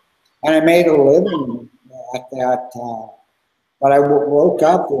 and I made a living at that. But I woke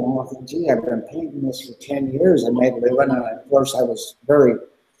up and thought, gee, I've been painting this for 10 years. I made a living, and of course I was very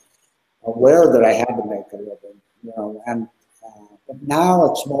aware that I had to make a living, you know. And but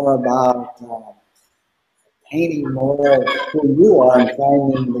now it's more about painting more of who you are and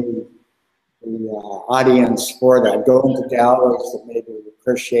finding the audience for that. Going to galleries that maybe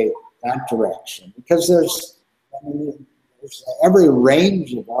appreciate that direction, because there's every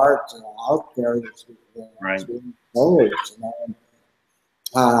range of art out there that's being sold. You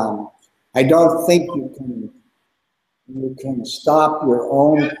know? I don't think you can stop your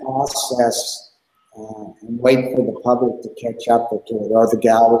own process and wait for the public to catch up with you or the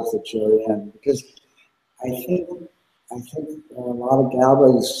galleries that you're in, because I think a lot of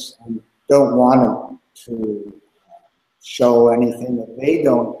galleries don't want to show anything that they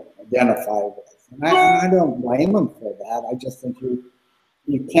don't identify with. And I don't blame them for that. I just think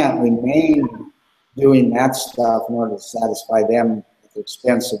you can't remain doing that stuff in order to satisfy them at the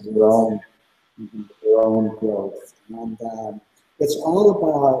expense of your own growth. And it's all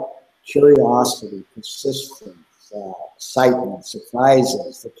about curiosity, persistence, excitement,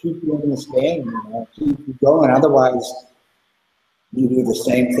 surprises that keep you in this game, you know, keep you going. Otherwise, you do the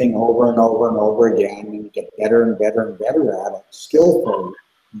same thing over and over and over again, and you get better and better and better at it, skillfully.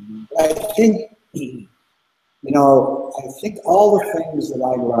 I think, you know, I think all the things that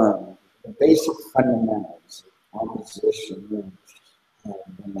I learned, the basic fundamentals of composition,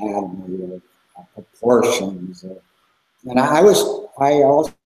 anatomy, proportions, and I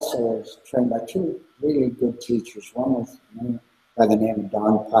also was trained by two really good teachers. One was by the name of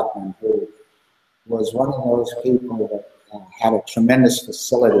Don Putnam, who was one of those people that had a tremendous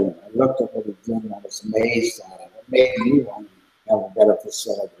facility. I looked at what he did and I was amazed at it. It made me want to have a better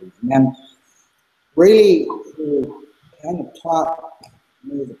facility. And then really, he kind of taught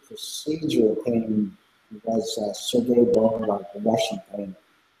me the procedure of painting. Was Sergei Bondarov, the Russian painter.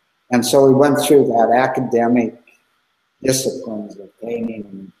 And so we went through that academic disciplines of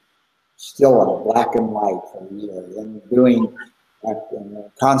painting still on black and white for a year, and doing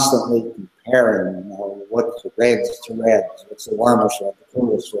constantly comparing, you know, what's the reds to reds, what's the warmest red, the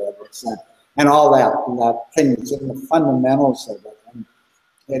coolest red, what's that, and all that thing that's in the fundamentals of it. And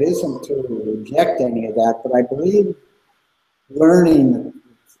it isn't to reject any of that, but I believe learning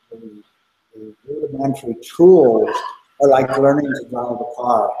the rudimentary tools are like learning to drive a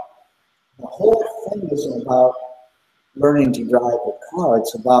car. The whole thing isn't about learning to drive a car.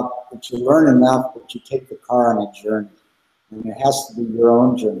 It's about that you learn enough that you take the car on a journey. And it has to be your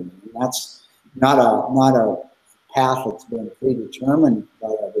own journey. And that's not a path that's been predetermined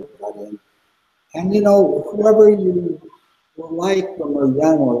by everybody. And you know, whoever you were like when we're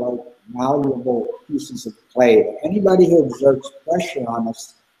young were like malleable pieces of clay. But anybody who exerts pressure on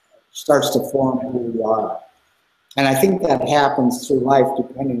us starts to form who we are. And I think that happens through life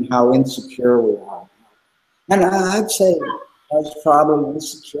depending how insecure we are. And I'd say I was probably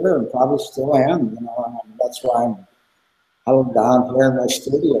insecure and probably still am, you know, and that's why I'm huddled down here in my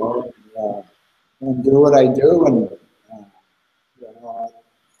studio and do what I do. And, you know,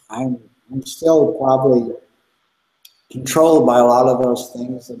 I'm still probably controlled by a lot of those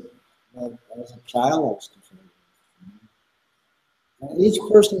things that as a child I was controlled. And each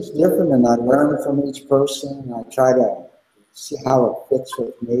person's different, and I learn from each person, and I try to see how it fits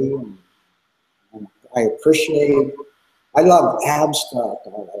with me. And I appreciate, I love abstract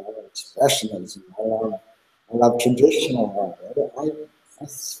art, I love expressionism, I love traditional art. I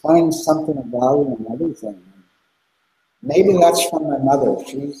find something of value in everything. Maybe that's from my mother.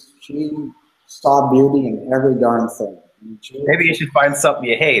 She saw beauty in every darn thing. Maybe you should find something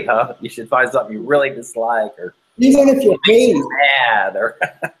you hate, huh? You should find something you really dislike, or even if you hate it, bad, or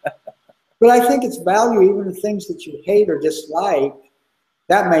but I think it's value even in things that you hate or dislike.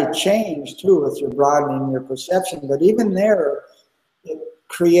 That may change too if you're broadening your perception, but even there, it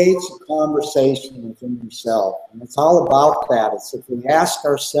creates a conversation within yourself. And it's all about that. It's if we ask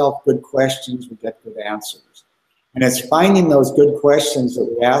ourselves good questions, we get good answers. And it's finding those good questions that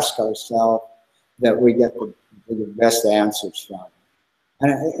we ask ourselves that we get the best answers from.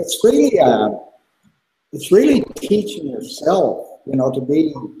 And it's really teaching yourself, you know, to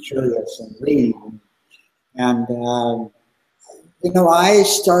be curious and read. And you know, I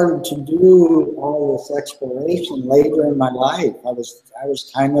started to do all this exploration later in my life. I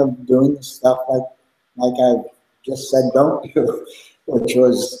was kind of doing the stuff like I just said don't do, which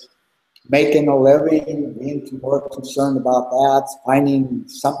was making a living, being more concerned about that, finding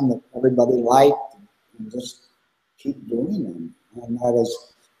something that everybody liked, and just keep doing it. And I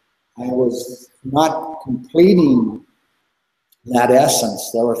was not completing that essence.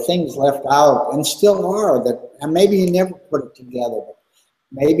 There were things left out, and still are, that, and maybe you never put it together. But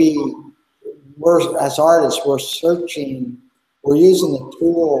maybe we're, as artists, we're searching, we're using the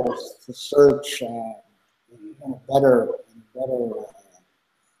tools to search in a better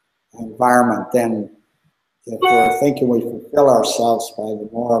environment than if we're thinking we fulfill ourselves by the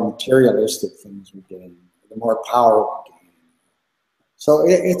more materialistic things we gain, the more power we gain. So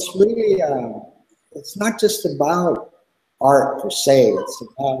it's really, it's not just about art per se. It's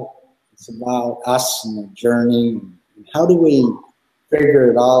about us and the journey. And how do we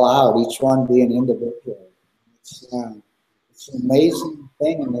figure it all out? Each one being individual. It's an amazing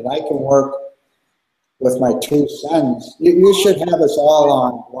thing, and that I can work with my two sons. You should have us all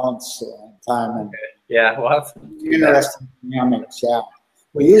on once time. And yeah, well, interesting dynamics. Yeah,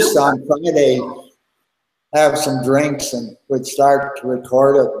 we used to on Friday have some drinks and we'd start to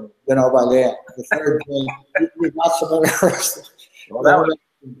record it. And, you know, by the third drink, we got some interesting. Well,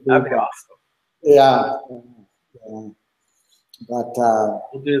 that'd be awesome. Yeah. But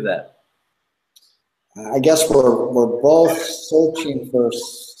we'll do that. I guess we're both searching for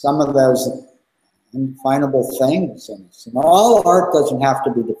some of those indefinable things. And you know, all art doesn't have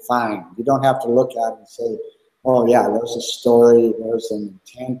to be defined. You don't have to look at it and say, "Oh yeah, there's a story, there's an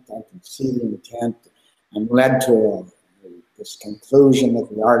intent. I can see the intent." And led to this conclusion that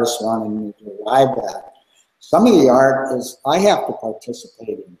the artist wanted me to arrive at. Some of the art is I have to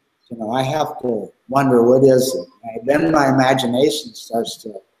participate in. You know, I have to wonder what is it. And then my imagination starts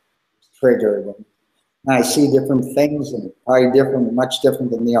to trigger, and I see different things, and probably different, much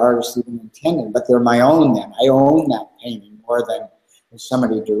different than the artist even intended. But they're my own. Then I own that painting more than if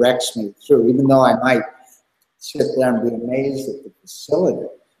somebody directs me through. Even though I might sit there and be amazed at the facility.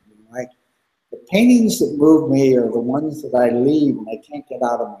 You know, the paintings that move me are the ones that I leave and I can't get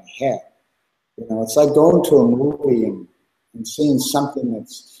out of my head. You know, it's like going to a movie and seeing something that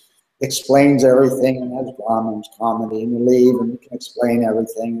explains everything and has drama and comedy, and you leave and you can explain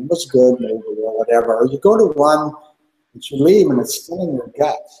everything and what's good movie or whatever. Or you go to one that you leave and it's still in your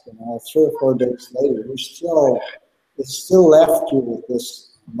guts. You know, 3 or 4 days later, it's still left you with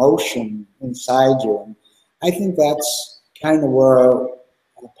this emotion inside you. And I think that's kind of where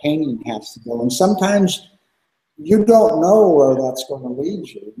a painting has to go. And sometimes you don't know where that's going to lead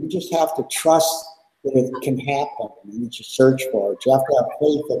you. You just have to trust that it can happen and that you search for it. You have to have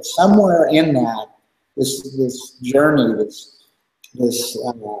faith that somewhere in that, this journey, this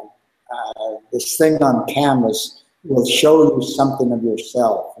thing on canvas will show you something of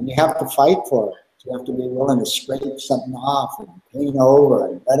yourself. And you have to fight for it. You have to be willing to scrape something off and paint over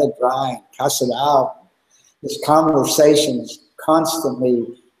and let it dry and cuss it out. This conversation is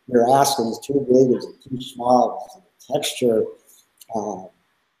constantly you're asking, is too big, is it too small, is the texture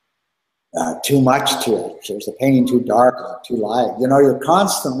too much to it? Is the painting too dark? Is it too light? You know, you're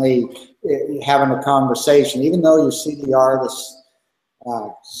constantly having a conversation, even though you see the artist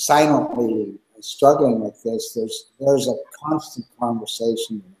silently struggling with this. There's a constant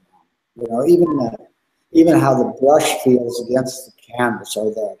conversation. You know, even how the brush feels against the canvas,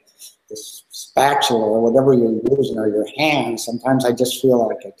 or the spatula, or whatever you're using, or your hand. Sometimes I just feel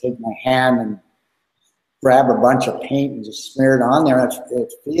like I take my hand and grab a bunch of paint and just smear it on there.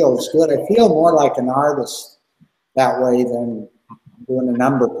 It feels good. I feel more like an artist that way than doing a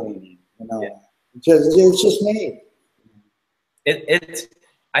number painting. You know, yeah. It's just me.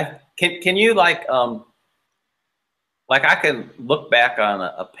 Can you like I can look back on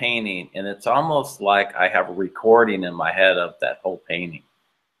a painting, and it's almost like I have a recording in my head of that whole painting.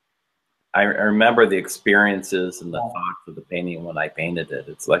 I remember the experiences and the thoughts of the painting when I painted it.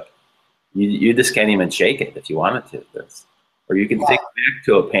 It's like you just can't even shake it if you wanted to. Or you can think back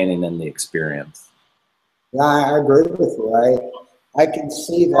to a painting and the experience. Yeah, I agree with you. I can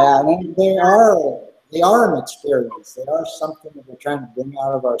see that, and they are an experience. They are something that we're trying to bring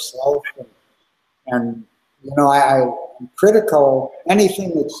out of ourselves, and you know, I'm critical.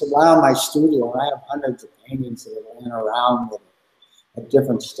 Anything that's around my studio, I have hundreds of paintings that are laying around at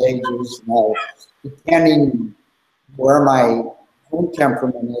different stages. Now, depending where my own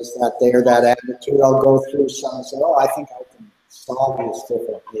temperament is that day or that attitude, I'll go through some and say, oh, I think I can solve this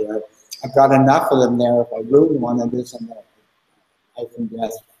differently. Or I've got enough of them there. If I ruin one, it isn't a life and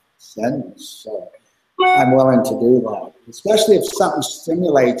death sentence. So I'm willing to do that, especially if something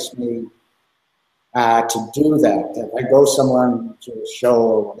stimulates me to do that. If I go somewhere to a show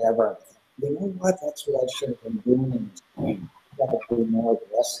or whatever, you know what, that's what I should have been doing in this game. I've got to do more of the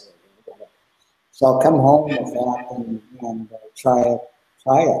rest of it. So I'll come home with that and try it.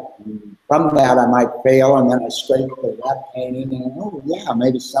 And from that, I might fail, and then I scrape that painting, and oh yeah,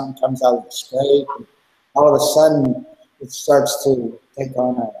 maybe something comes out of the scrape. And all of a sudden, it starts to take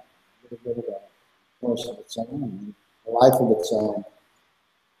on a little bit of a course of its own, a life of its own.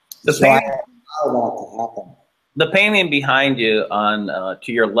 The painting behind you, on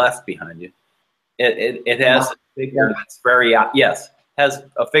to your left behind you, it has a figure that's very has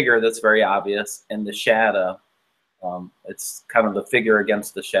a figure that's very obvious in the shadow. It's kind of the figure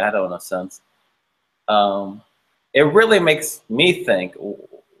against the shadow in a sense. It really makes me think,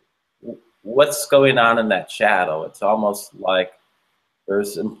 what's going on in that shadow? It's almost like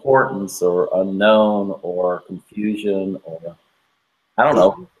there's importance or unknown or confusion, or I don't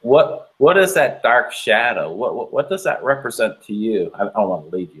know. What is that dark shadow? What does that represent to you? I don't want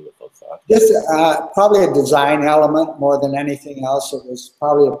to leave you with those thoughts. Just probably a design element more than anything else. It was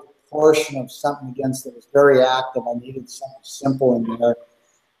probably a portion of something against it was very active. I needed something simple in there.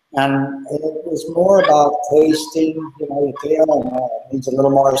 And it was more about tasting, you know, you feel, oh, it needs a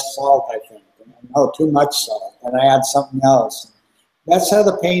little more salt, I think. No, too much salt. And I add something else. That's how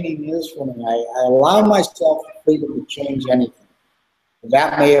the painting is for me. I allow myself the freedom to change anything.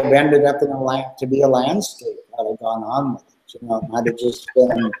 That may have ended up to be a landscape had I gone on with it. You know, it might have just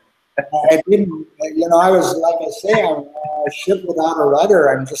been, I didn't, you know, I was, like I say, I'm a ship without a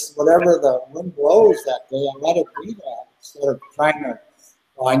rudder. I'm just, whatever the wind blows that day, I let it be that. Instead of trying to,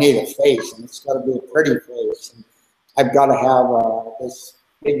 oh, I need a face, and it's got to be a pretty face. And I've got to have this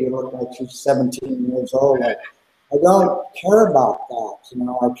figure look like she's 17 years old. I don't care about that, you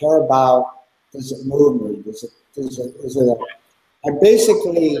know. I care about, does it move me? Is it I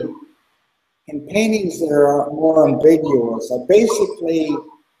basically, in paintings that are more ambiguous, I basically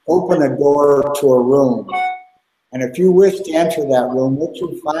open a door to a room. And if you wish to enter that room, what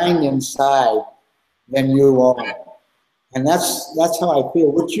you find inside, then you own. And that's how I feel.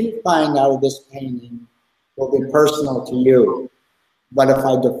 What you find out of this painting will be personal to you. But if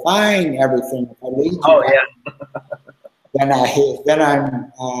I define everything, if I lead you,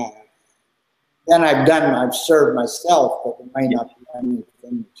 then I've served myself, but it might not be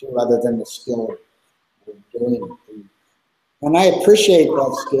anything too other than the skill of doing it. And I appreciate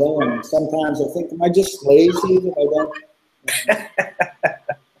that skill, and sometimes I think, am I just lazy that I don't,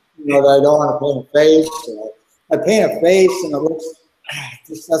 you know, that I don't want to paint a face? I paint a face and it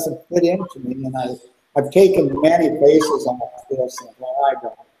just doesn't fit into me, and I've taken many faces on this, and I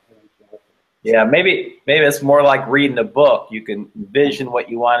don't. Yeah, maybe it's more like reading a book. You can envision what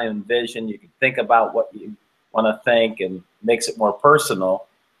you want to envision. You can think about what you want to think, and makes it more personal.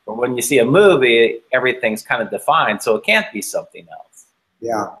 But when you see a movie, everything's kind of defined, so it can't be something else.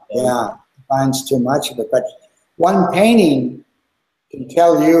 Yeah, defines too much of it. But one painting can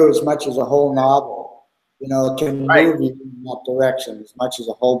tell you as much as a whole novel. You know, it can Right. move you in that direction as much as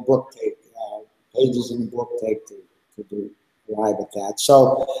a whole book take, pages in a book take to arrive at that.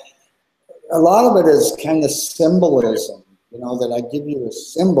 So a lot of it is kind of symbolism, you know, that I give you a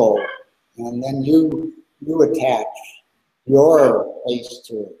symbol and then you attach your face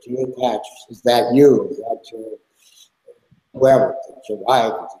to it. You attach, is that you? Is that your whoever? Is it your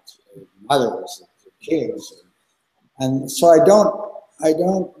wife? Is it your mother? Is it your kids? And so I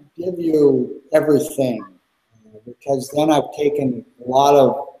don't give you everything because then I've taken a lot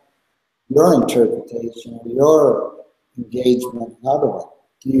of your interpretation or your engagement out of it.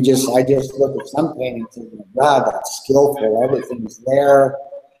 I just look at some paintings and think, God, that's skillful, everything's there.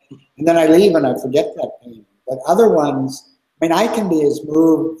 And then I leave and I forget that painting. But other ones, I mean, I can be as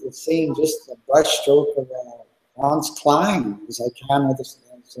moved with seeing just the brush stroke of Hans Klein as I can with as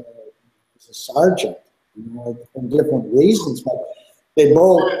a sergeant, you know, for different reasons. But they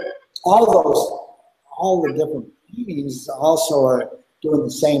both, all the different paintings also are doing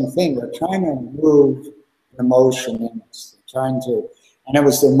the same thing. They're trying to move an emotion in us. They're trying to, and it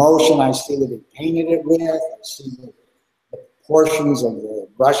was the emotion I see that he painted it with. I see the portions of the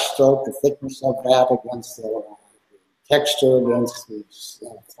brush stroke, the thickness of that against the texture, against these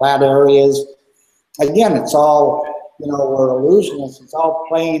flat areas. Again, it's all, you know, we're illusionists. It's all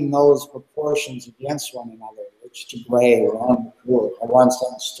playing those proportions against one another. Which to gray, or cool. I want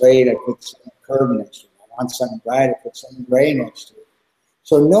something straight, I put something curved next to it. I want something bright, I put something gray next to it.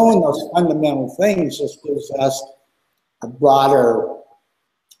 So knowing those fundamental things just gives us a broader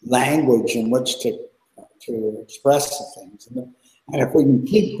language in which to express the things. And if we can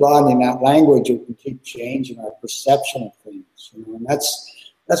keep broadening that language, we can keep changing our perception of things. You know, and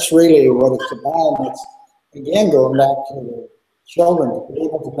that's really what it's about. And it's, again, going back to the children, to be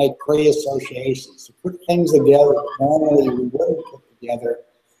able to make pre-associations, to put things together that normally we wouldn't put together,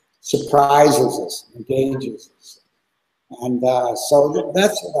 surprises us, engages us. And so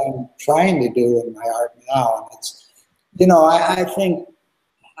that's what I'm trying to do in my art now. And it's, you know, I think,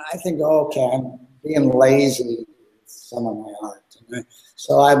 okay, I'm being lazy with some of my art.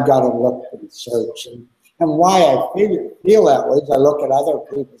 So I've got to look and search. And why I feel that way is I look at other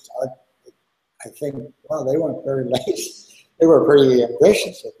people's art. I think, well, they weren't very lazy. They were pretty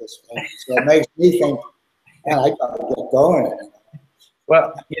ambitious at this point. So it makes me think, man, I got to get going.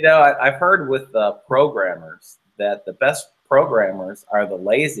 Well, you know, I've heard with programmers that the best programmers are the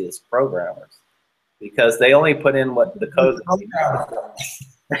laziest programmers because they only put in what the code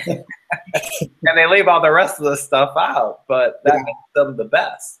and they leave all the rest of the stuff out, but that makes them the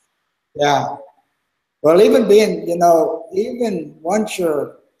best. Yeah. Well, even being, you know, even once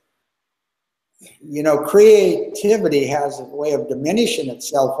you're, you know, creativity has a way of diminishing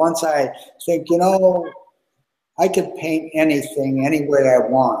itself. Once I think, you know, I could paint anything any way I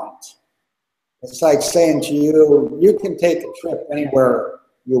want. It's like saying to you, you can take a trip anywhere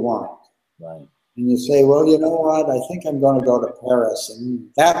you want. Right. And you say, well, you know what, I think I'm going to go to Paris. And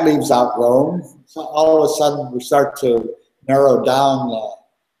that leaves out Rome. So all of a sudden we start to narrow down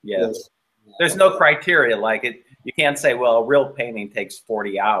this. There's no criteria like it. You can't say, well, a real painting takes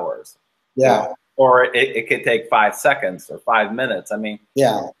 40 hours. Yeah. Or it could take 5 seconds or 5 minutes. I mean,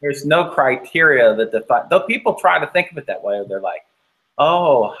 there's no criteria that define. Though people try to think of it that way, they're like,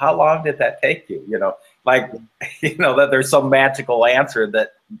 oh, how long did that take you? You know, like, you know, that there's some magical answer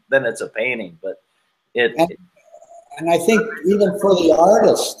that then it's a painting. But and I think even for the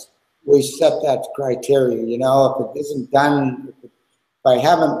artist, we set that criteria. You know, if it isn't done, if I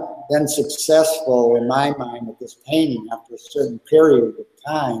haven't been successful in my mind with this painting after a certain period of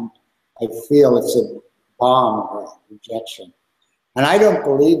time, I feel it's a bomb or a rejection. And I don't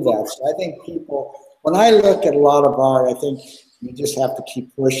believe that. So I think people, when I look at a lot of art, I think you just have to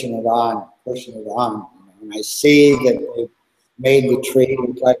keep pushing it on, pushing it on. And I see that they made the tree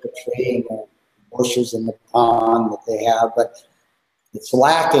look like a tree and the bushes in the pond that they have, but it's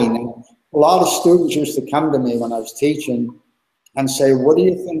lacking. And a lot of students used to come to me when I was teaching and say, what do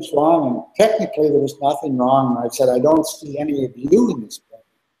you think's wrong? And technically there was nothing wrong. And I said, I don't see any of you in this painting.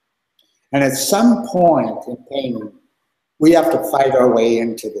 And at some point in painting, we have to fight our way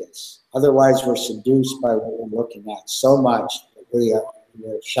into this. Otherwise, we're seduced by what we're looking at so much that we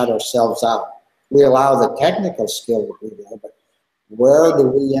shut ourselves out. We allow the technical skill to be there, but where do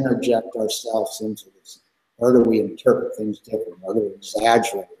we interject ourselves into this? Where do we interpret things differently? Where do we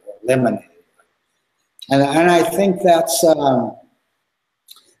exaggerate or eliminate? And I think that's, those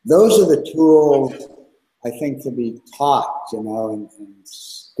are the tools, I think, to be taught, you know, in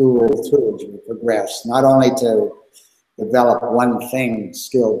school too, as we progress. Not only to develop one thing,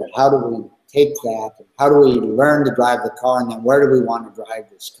 skill, but how do we take that? How do we learn to drive the car? And then where do we want to drive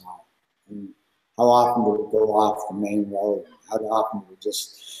this car? And How often do we go off the main road? How often do we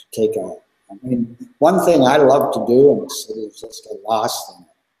just take a, I mean, one thing I love to do in the city is just get lost in it.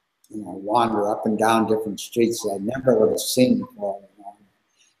 You know, wander up and down different streets that I never would have seen before. You know?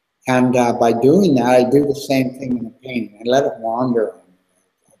 And by doing that, I do the same thing in the painting. I let it wander.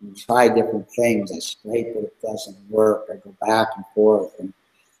 I try different things. I scrape it, it doesn't work. I go back and forth.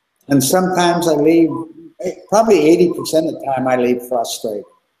 And sometimes I leave, probably 80% of the time I leave frustrated.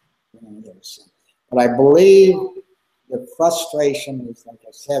 You know, but I believe that frustration is, like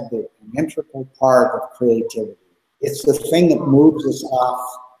I said, an integral part of creativity. It's the thing that moves us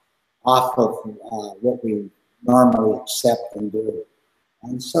off of what we normally accept and do.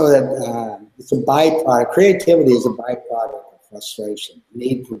 And so that it's a byproduct. Creativity is a byproduct of frustration,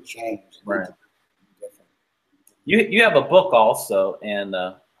 need for change. Right. You have a book also, and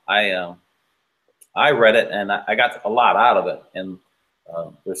I read it, and I got a lot out of it. And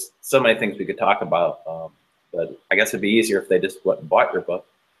there's so many things we could talk about, but I guess it'd be easier if they just went and bought your book.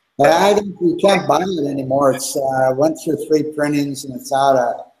 I think you can't buy it anymore. It's went through 3 printings, and it's out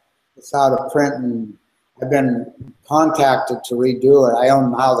of print. And I've been contacted to redo it. I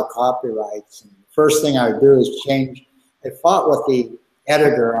own now the copyrights. And the first thing I would do is change. I fought with the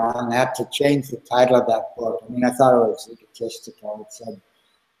editor on that to change the title of that book. I mean, I thought it was egotistical. It said,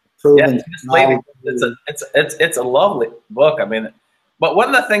 "Proven." Yeah, it's a lovely book. I mean, but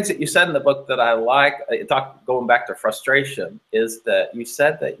one of the things that you said in the book that I like, going back to frustration, is that you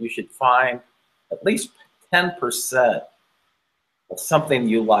said that you should find at least 10% of something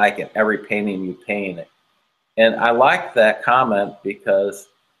you like in every painting you paint. And I like that comment because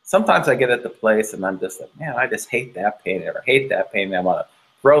sometimes I get at the place and I'm just like, man, I just hate that painting, or hate that painting. I want to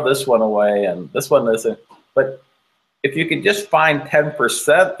throw this one away and this one isn't. But if you could just find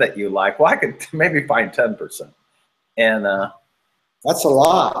 10% that you like, well, I could maybe find 10%. And that's a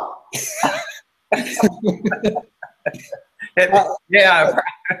lot. Yeah.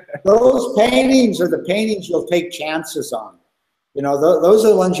 Those paintings are the paintings you'll take chances on. You know, those are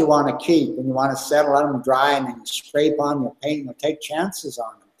the ones you want to keep, and you want to settle, let them dry, and then you scrape on your paint and take chances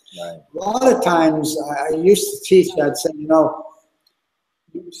on them. Right. A lot of times, I used to teach, I'd say, you know,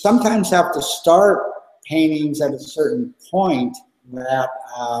 you sometimes have to start paintings at a certain point that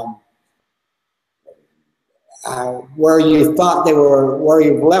where you thought they were, where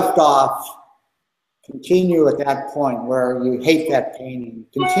you've left off, continue at that point where you hate that painting.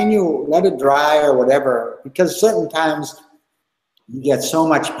 Continue, let it dry or whatever, because certain times you get so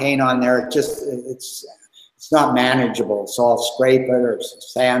much paint on there, it just, it's not manageable. So I'll scrape it or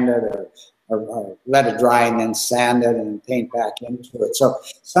sand it or let it dry and then sand it and paint back into it. So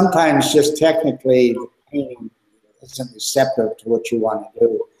sometimes just technically the painting isn't receptive to what you want to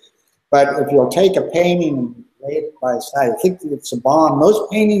do. But if you'll take a painting and lay it by side, I think it's a bomb. Those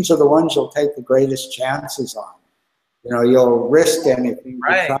paintings are the ones you'll take the greatest chances on. You know, you'll risk anything.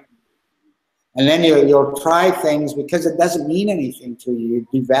 Right. And then you'll try things because it doesn't mean anything to you.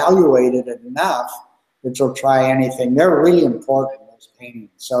 You've devaluated it enough that you'll try anything. They're really important, those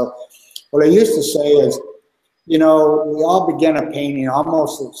paintings. So what I used to say is, you know, we all begin a painting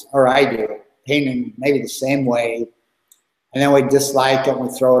almost, or I do, painting maybe the same way, and then we dislike it and we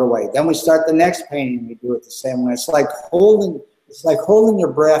throw it away. Then we start the next painting, we do it the same way. It's like holding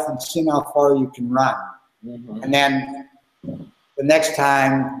your breath and seeing how far you can run. Mm-hmm. And then the next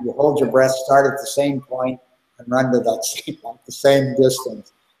time you hold your breath, start at the same point and run to the same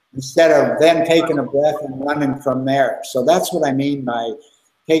distance, instead of then taking a breath and running from there. So that's what I mean by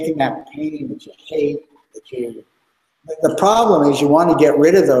taking that painting that you hate, the problem is you want to get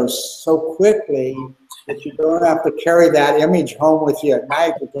rid of those so quickly that you don't have to carry that image home with you at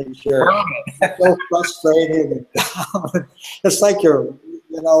night because you're so frustrated and down. It's like you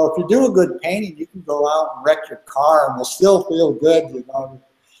know, if you do a good painting, you can go out and wreck your car and you'll still feel good, you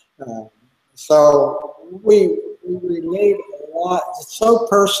know. So we relate a lot. It's so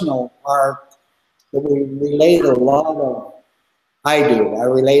personal, that we relate a lot of, I do. I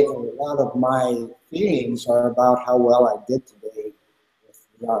relate a lot of my feelings are about how well I did today with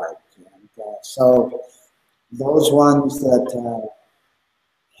the art. And so those ones that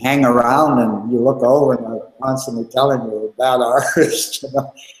hang around and you look over and they're constantly telling you you're a bad artist, you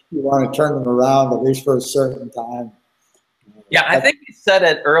know, you want to turn them around at least for a certain time. Yeah, I think you said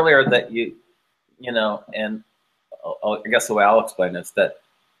it earlier that you know, and I guess the way I'll explain it is that,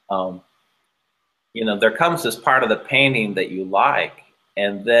 you know, there comes this part of the painting that you like,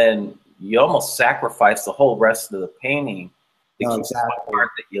 and then you almost sacrifice the whole rest of the painting to keep the part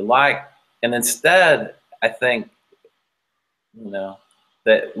that you like. And instead, I think, you know,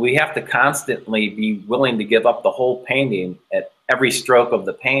 that we have to constantly be willing to give up the whole painting at every stroke of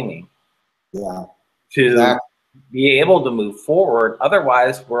the painting. Yeah. to Exactly. be able to move forward.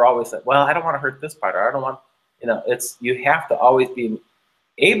 Otherwise, we're always like, well, I don't want to hurt this part, or I don't want, it's, you have to always be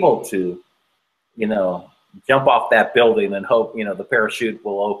able to, jump off that building and hope, the parachute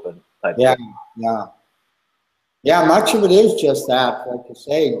will open. Yeah, yeah. Yeah, much of it is just that, like you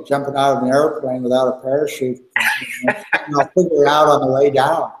say, jumping out of an airplane without a parachute. I'll figure it out on the way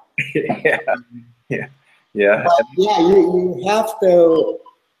down. Yeah, yeah, yeah. But yeah, you have to,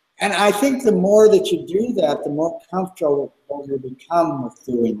 and I think the more that you do that, the more comfortable you become with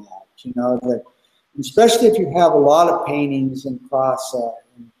doing that. That especially if you have a lot of paintings in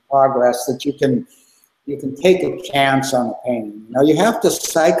progress, that you can take a chance on a painting. You have to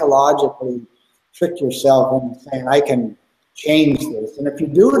psychologically trick yourself into saying, I can change this. And if you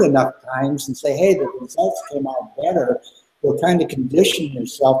do it enough times and say, hey, the results came out better, you'll kind of condition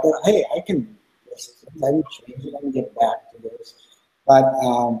yourself that, hey, I can change it, I can get back to this. But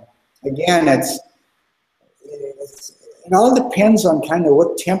again, it all depends on kind of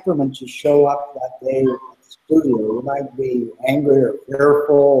what temperament you show up that day at the studio. You might be angry or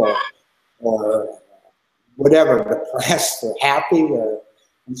fearful or whatever, depressed or happy,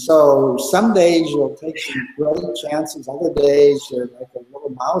 and so some days you'll take some great chances. Other days you're like a little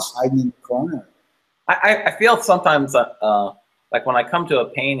mouse hiding in the corner. I feel sometimes like when I come to a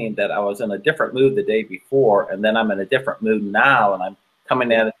painting that I was in a different mood the day before, and then I'm in a different mood now, and I'm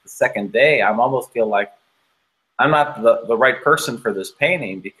coming at it the second day, I almost feel like I'm not the right person for this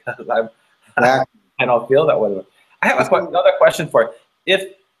painting because I don't feel that way. I have another question for you.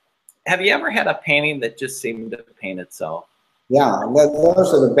 Have you ever had a painting that just seemed to paint itself? Yeah,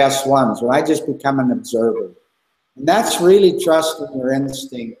 those are the best ones, when I just become an observer. And that's really trusting your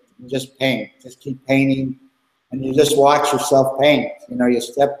instinct. You just paint, just keep painting, and you just watch yourself paint. You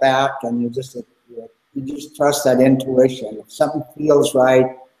step back and you just trust that intuition. If something feels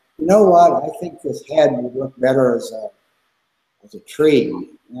right, you know what, I think this head would look better as a tree,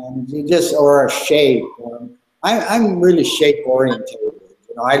 and or a shape. I'm really shape oriented.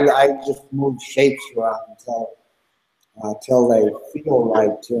 I just move shapes around until they feel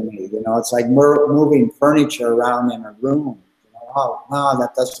right to me. It's like moving furniture around in a room. Oh, no,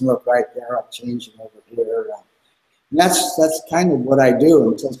 that doesn't look right there. I'll change it over here. And that's kind of what I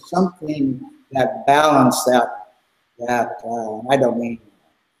do until something that balance I don't mean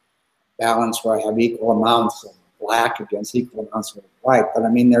balance where I have equal amounts of black against equal amounts of white, but I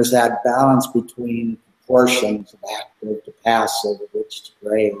mean there's that balance between proportions of active to passive, of rich to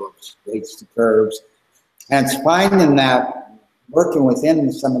gray, of straights to curves. And it's finding that, working within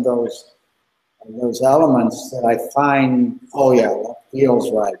some of those elements, that I find, oh yeah, that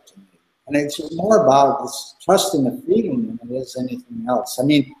feels right to me. And it's more about this trusting the feeling than it is anything else. I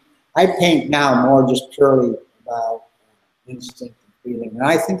mean, I paint now more just purely about instinct and feeling. And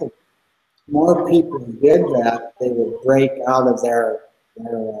I think if more people did that, they would break out of their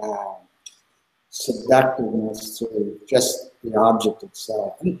seductiveness to just the object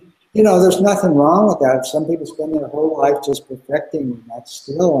itself. And, there's nothing wrong with that. Some people spend their whole life just perfecting that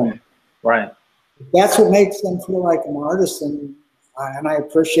skill, and right, that's what makes them feel like an artist, and I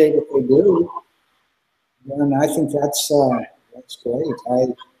appreciate what they do. And I think that's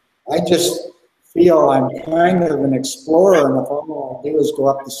great. I just feel I'm kind of an explorer, and if all I do is go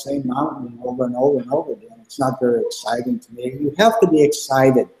up the same mountain over and over and over again, it's not very exciting to me. You have to be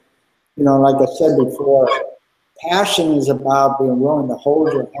excited. Like I said before, passion is about being willing to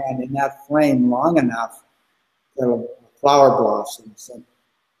hold your hand in that flame long enough till a flower blossoms.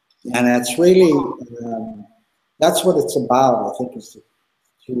 And that's really, that's what it's about, I think, is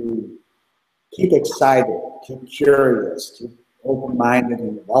to keep excited, keep curious, keep open-minded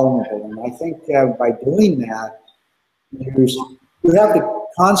and vulnerable. And I think by doing that, you have to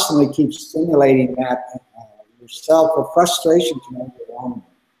constantly keep stimulating that yourself, or frustration can overwhelm you.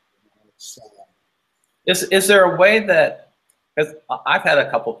 Is there a way that, because I've had a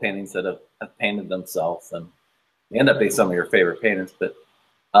couple paintings that have painted themselves, and they end up being some of your favorite paintings, but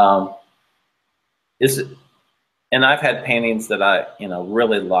and I've had paintings that I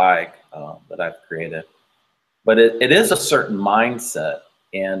really like, that I've created, but it is a certain mindset,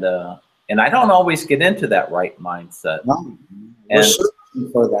 and I don't always get into that right mindset. No, we're searching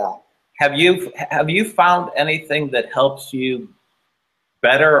for that. Have you found anything that helps you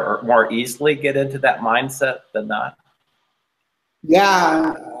better or more easily get into that mindset than not?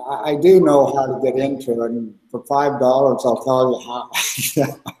 Yeah, I do know how to get into it, and for $5, I'll tell you how.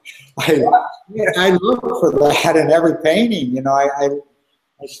 I look for that in every painting. I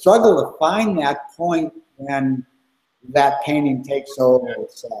struggle to find that point when that painting takes over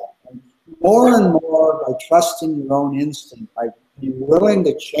itself. And more by trusting your own instinct, by be willing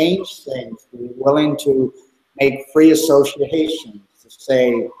to change things, be willing to make free associations, to say,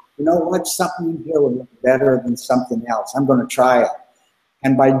 you know what, something in here would look better than something else. I'm going to try it.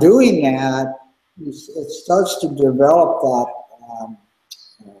 And by doing that, it starts to develop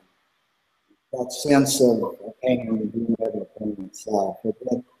that sense of painting and being able to paint itself.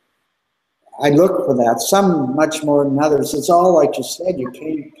 I look for that, some much more than others. It's all like you said, you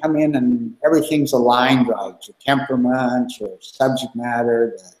can't come in and everything's aligned right. Your temperament, your subject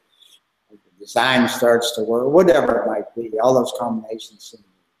matter, the design starts to work, whatever it might be. All those combinations seem to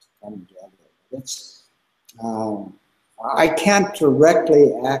come together. It's, I can't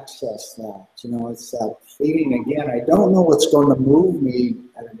directly access that. You know, it's that feeling again. I don't know what's going to move me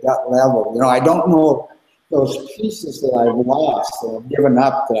at a gut level. You know, I don't know those pieces that I've lost, that I've given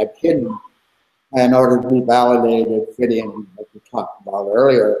up, that I've hidden in order to be validated, fit in, like we talked about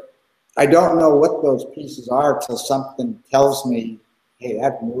earlier. I don't know what those pieces are till something tells me, hey,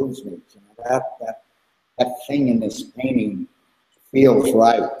 that moves me. You know, that thing in this painting feels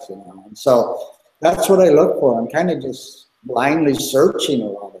right. You know, and so that's what I look for. I'm kind of just blindly searching a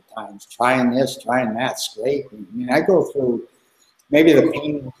lot of times, trying this, trying that, scraping. I mean, I go through, maybe the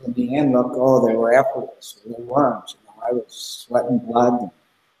paintings in the end look, oh, they were effortless. They weren't. You know, I was sweating blood.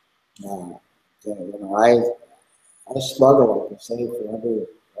 You know, I struggle, like I say, for everything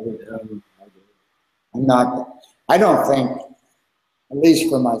I do. I don't think, at least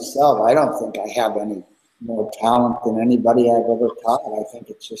for myself, I don't think I have any more talent than anybody I've ever taught. I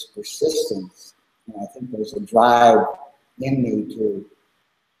think it's just persistence. And I think there's a drive in me to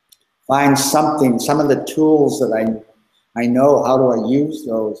find something, some of the tools that I know, how do I use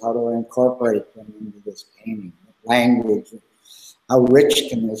those? How do I incorporate them into this painting? Language, how rich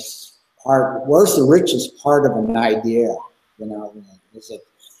can this part, where's the richest part of an idea? You know, is it,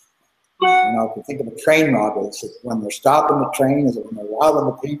 you know, if you think of a train robbery, is it when they're stopping the train? Is it when they're robbing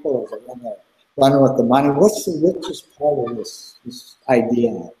the people? Is it when they're running with the money? What's the richest part of this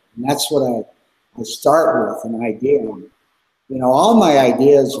idea? And that's what I start with, an idea. And, you know, all my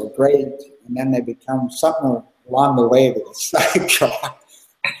ideas are great, and then they become something along the way that is sidetracked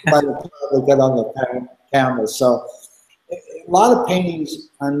by the time they get on the canvas. So a lot of paintings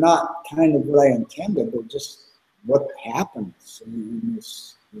are not kind of what I intended, they're just what happens in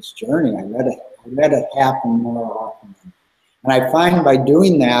this journey. I let it happen more often. And I find by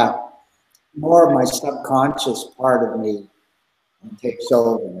doing that, more of my subconscious part of me takes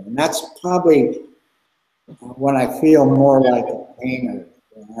over. And that's probably when I feel more like a painter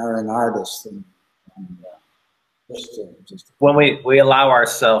or an artist than just when we allow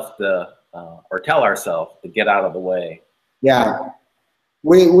ourselves to, or tell ourselves to get out of the way. Yeah,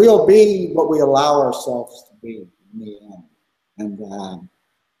 we'll be what we allow ourselves to be in the end,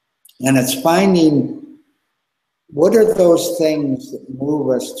 and it's finding what are those things that move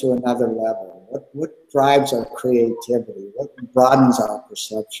us to another level. What drives our creativity? What broadens our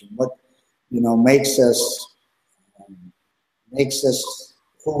perception? What, you know, makes us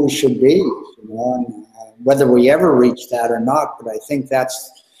who we should be. You know, and whether we ever reach that or not, but I think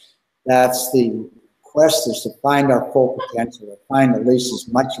that's the quest, is to find our full potential, to find at least as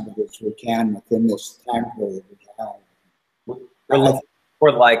much of it as we can within this time period we have.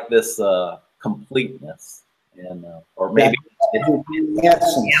 Or like this completeness, and or maybe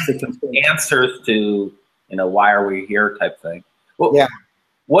answers to, you know, why are we here type thing. Well, yeah.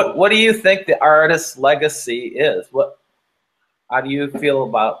 What do you think the artist's legacy is? How do you feel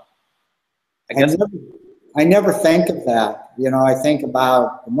about? I never think of that. You know, I think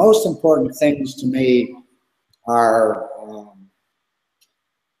about the most important things to me are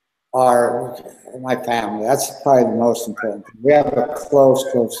my family. That's probably the most important thing. We have a close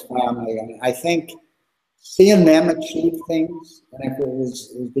family, and I think seeing them achieve things, and if it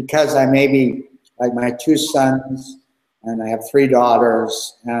was because I maybe, like my 2 sons, and I have 3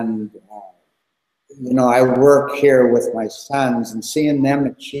 daughters, and you know, I work here with my sons, and seeing them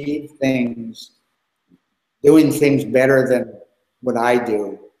achieve things, doing things better than what I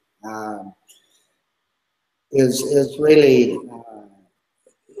do, is really,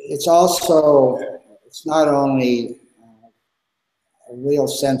 it's also, it's not only a real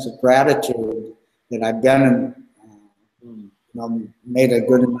sense of gratitude that I've been, you know, made a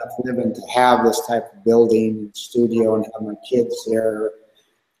good enough living to have this type of building and studio and have my kids there,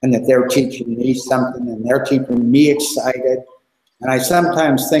 and that they're teaching me something and they're keeping me excited. And I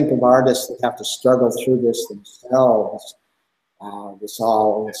sometimes think of artists that have to struggle through this themselves, this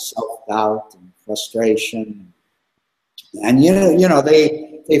all self-doubt and frustration. And you know,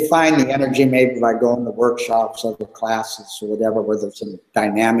 they find the energy maybe by going to workshops or the classes or whatever, where there's some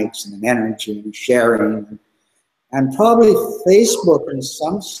dynamics and an energy and sharing. And probably Facebook in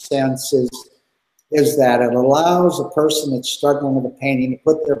some sense is that it allows a person that's struggling with a painting to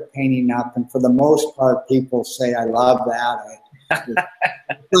put their painting up, and for the most part, people say, "I love that."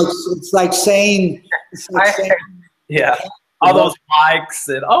 It's like saying, yeah, all those likes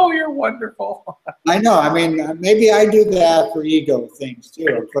and oh, you're wonderful. I know. I mean, maybe I do that for ego things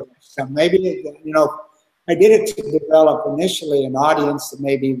too. Maybe, you know, I did it to develop initially an audience that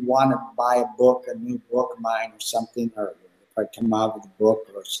maybe wanted to buy a book, a new book of mine or something, or if I come out with a book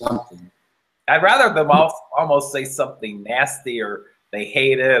or something. I'd rather them almost say something nasty or they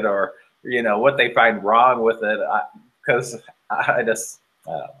hate it or, you know, what they find wrong with it, because I just,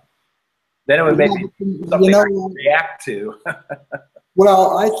 then it would make me something you know, to react to.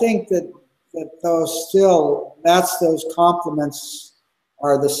 Well, I think that those compliments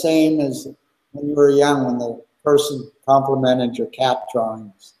are the same as when you were young, when the person complimented your cat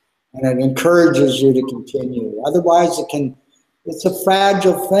drawings, and it encourages you to continue. Otherwise, it's a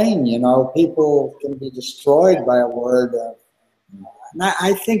fragile thing, you know. People can be destroyed by a word. And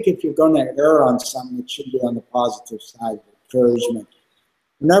I think if you're going to err on something, it should be on the positive side, encouragement.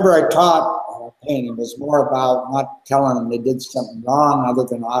 Whenever I taught painting, it was more about not telling them they did something wrong, other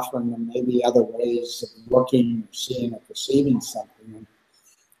than offering them maybe other ways of looking, seeing, or perceiving something.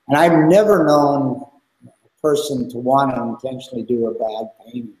 And I've never known a person to want to intentionally do a bad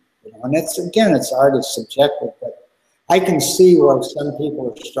painting. You know? And it's art is subjective, but I can see where some people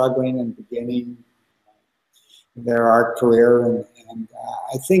are struggling and beginning their art career, and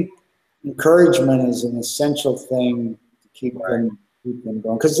I think encouragement is an essential thing to keep them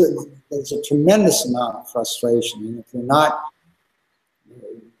going, because there's a tremendous amount of frustration, and if you're not,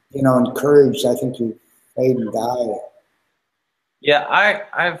 you know, encouraged, I think you fade and die. Yeah,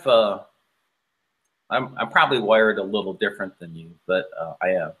 I'm probably wired a little different than you, but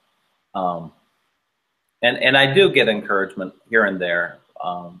I am. And I do get encouragement here and there.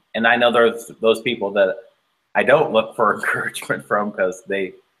 And I know there's those people that I don't look for encouragement from, because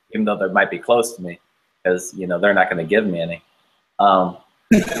even though they might be close to me, because, you know, they're not going to give me any. But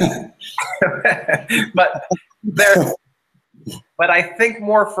I think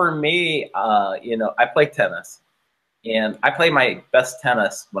more for me, you know, I play tennis, and I play my best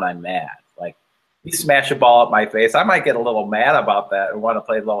tennis when I'm mad. Like, you smash a ball at my face, I might get a little mad about that and want to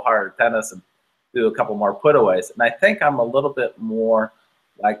play a little harder tennis and do a couple more putaways. And I think I'm a little bit more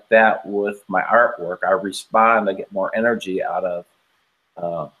like that with my artwork. I respond, I get more energy out of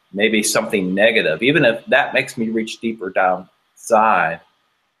maybe something negative, even if that makes me reach deeper down inside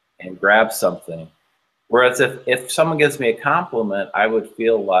and grab something. Whereas if someone gives me a compliment, I would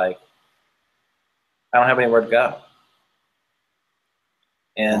feel like I don't have anywhere to go.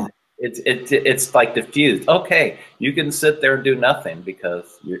 And it's like diffused. Okay, you can sit there and do nothing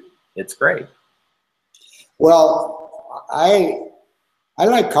because it's great. Well, I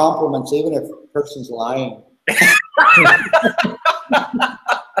like compliments, even if a person's lying.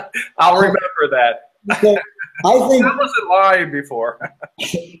 I'll remember that. I think I wasn't lying before.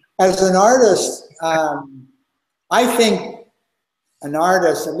 As an artist, I think an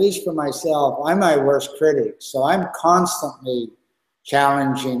artist, at least for myself, I'm my worst critic. So I'm constantly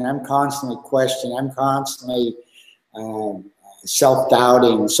challenging, I'm constantly questioning, I'm constantly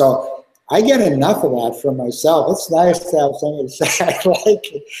self-doubting. So I get enough of that from myself. It's nice to have somebody say I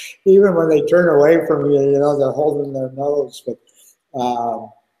like it, even when they turn away from you, you know, they're holding their nose. But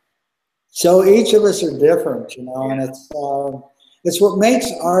so each of us are different, you know, and it's what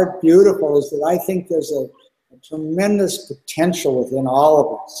makes art beautiful, is that I think there's a tremendous potential within all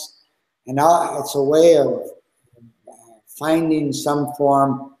of us. And it's a way of finding some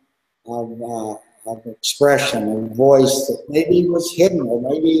form of expression, a voice that maybe was hidden, or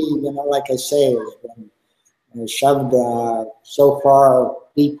maybe, you know, like I say, has been shoved so far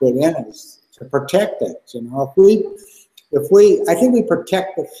deep within us, to protect it. You know, I think we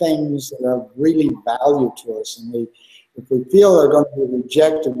protect the things that are really valued to us, and if we feel they're going to be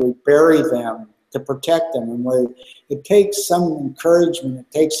rejected, we bury them to protect them. And it takes some encouragement,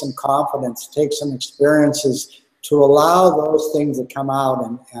 it takes some confidence, it takes some experiences to allow those things to come out,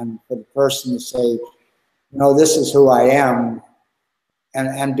 and for the person to say, you know, this is who I am,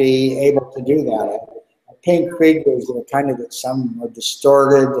 and be able to do that. I paint figures that are kind of, some are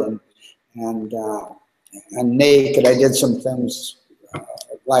distorted and naked. I did some things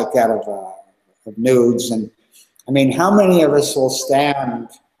like that of nudes, and I mean, how many of us will stand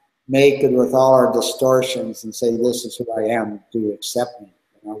naked with all our distortions and say, this is who I am, do you accept me?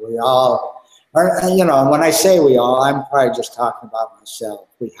 You know, we all, you know, when I say we all, I'm probably just talking about myself.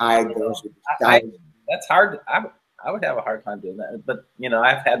 We hide those. That's hard. I would have a hard time doing that. But, you know,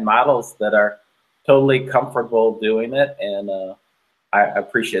 I've had models that are totally comfortable doing it, and I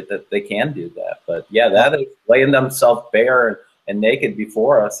appreciate that they can do that. But yeah, that is laying themselves bare and naked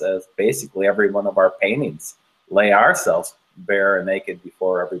before us, as basically every one of our paintings lay ourselves bare and naked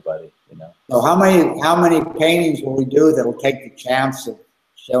before everybody, you know. So how many paintings will we do that will take the chance of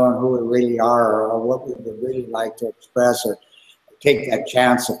showing who we really are, or what we would really like to express, or take that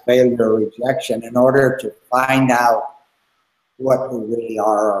chance of failure or rejection in order to find out what we really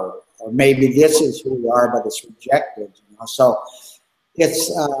are, or maybe this is who we are, but it's rejected, you know. So it's,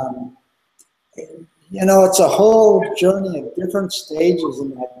 you know, it's a whole journey of different stages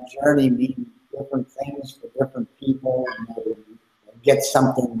in that journey mean different things for different people, and get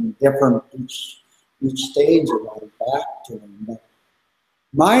something different each stage of life back to them. But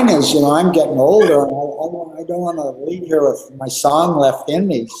mine is, you know, I'm getting older, and I don't want to leave here with my song left in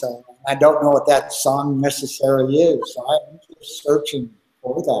me, so I don't know what that song necessarily is, so I'm just searching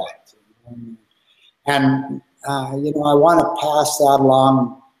for that. And you know, I want to pass that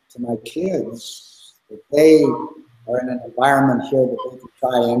along to my kids, that they are in an environment here that they can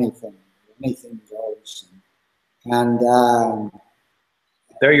try anything. Anything goes. And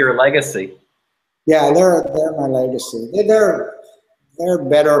they're your legacy. Yeah, they're my legacy. They're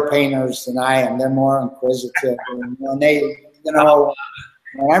better painters than I am. They're more inquisitive. And they, you know,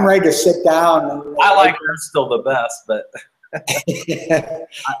 when I'm ready to sit down. And, I like they're still the best, but.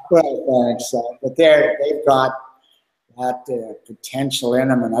 Well, thanks. But they've got that potential in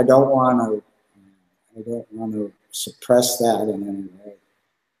them, and I don't want to suppress that in any way.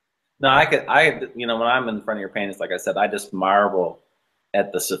 No, you know, when I'm in front of your paintings, like I said, I just marvel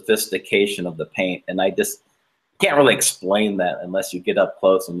at the sophistication of the paint, and I just can't really explain that unless you get up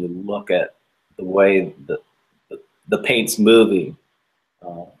close and you look at the way the paint's moving.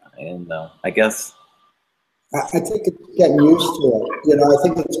 I guess. I think it's getting used to it. You know, I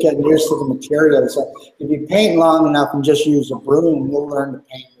think it's getting used to the materials. So if you paint long enough and just use a broom, you'll learn to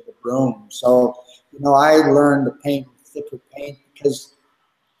paint with a broom. So, you know, I learned to paint with thicker paint because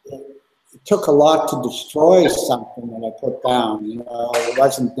it took a lot to destroy something that I put down. You know, it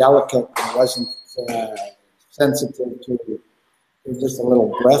wasn't delicate, it wasn't sensitive to, it was just a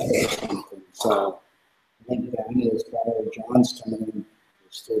little breath or something. So I think Danny is better. John's coming in the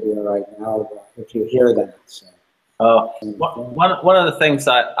studio right now, if you hear that. So. One of the things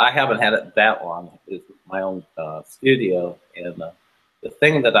I haven't had it that long is my own studio, and the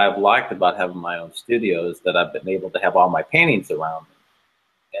thing that I've liked about having my own studio is that I've been able to have all my paintings around me.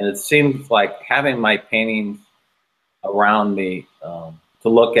 And it seems like having my paintings around me to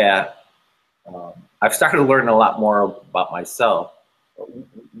look at, I've started learning a lot more about myself.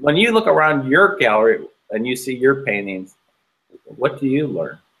 When you look around your gallery and you see your paintings, what do you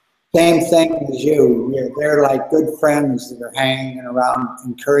learn? Same thing as you. They're like good friends that are hanging around,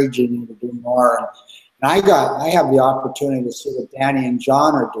 encouraging you to do more. And I have the opportunity to see what Danny and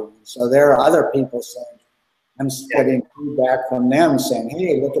John are doing. So there are other people saying, I'm getting feedback from them saying,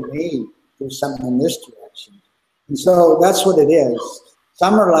 hey, look at me, do something in this direction. And so that's what it is.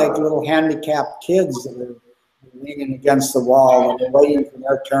 Some are like little handicapped kids that are leaning against the wall and they're waiting for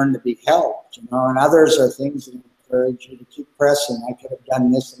their turn to be helped, you know, and others are things that encourage you to keep pressing. I could have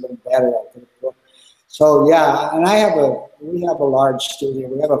done this a little better. So yeah, and we have a large studio.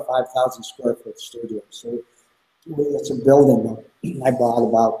 We have a 5,000 square foot studio. So it's a building that I bought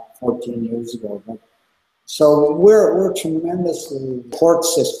about 14 years ago. But so we're tremendously support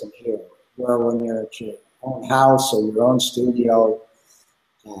system here, where when you're at your own house or your own studio,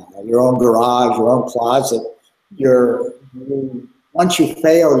 your own garage, your own closet, once you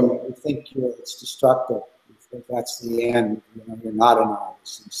fail, you think it's destructive. You think that's the end. You know, you're not an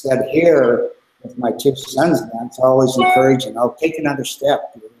artist. Instead, here with my two sons, it's always encouraging. I'll take another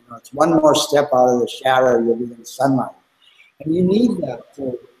step. You know, it's one more step out of the shadow. You'll be in the sunlight, and you need that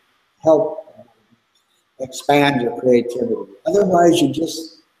to help expand your creativity. Otherwise, you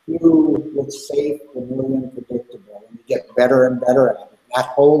just do what's safe, familiar, and predictable, and you get better and better at it. That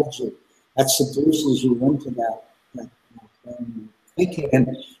holds you. That seduces you into that thinking,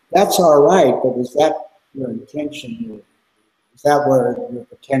 and that's all right. But is that your intention? Is that where your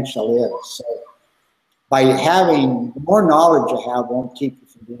potential is? So, by having the more knowledge you have, won't keep you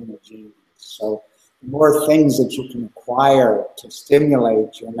from being a genius. So, the more things that you can acquire to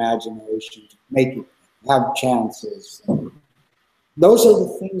stimulate your imagination, to make you have chances. Those are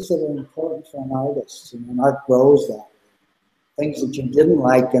the things that are important for an artist, and art grows that way. Things that you didn't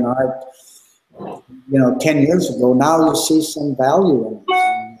like in art, 10 years ago, now you see some value in it.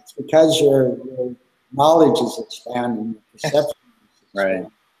 And it's because your knowledge is expanding, your perception is expanding.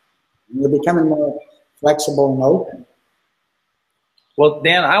 Right. You're becoming more flexible and open. Well,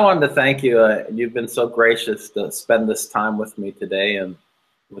 Dan, I wanted to thank you. You've been so gracious to spend this time with me today and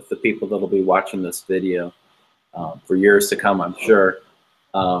with the people that will be watching this video for years to come, I'm sure.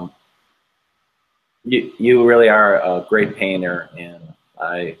 Um, you really are a great painter, and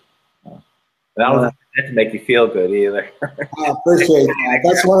that wasn't meant to make you feel good either. I appreciate that.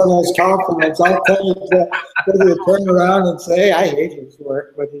 That's one of those compliments. I'll tell you whether you turn around and say, hey, I hate his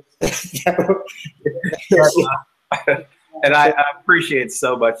work, but it's, And I appreciate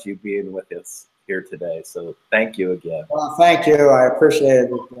so much you being with us here today. So thank you again. well, thank you. I appreciate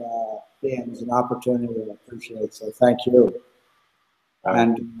it being an opportunity. I appreciate it. So thank you. All right.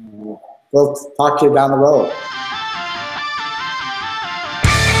 And we'll talk to you down the road.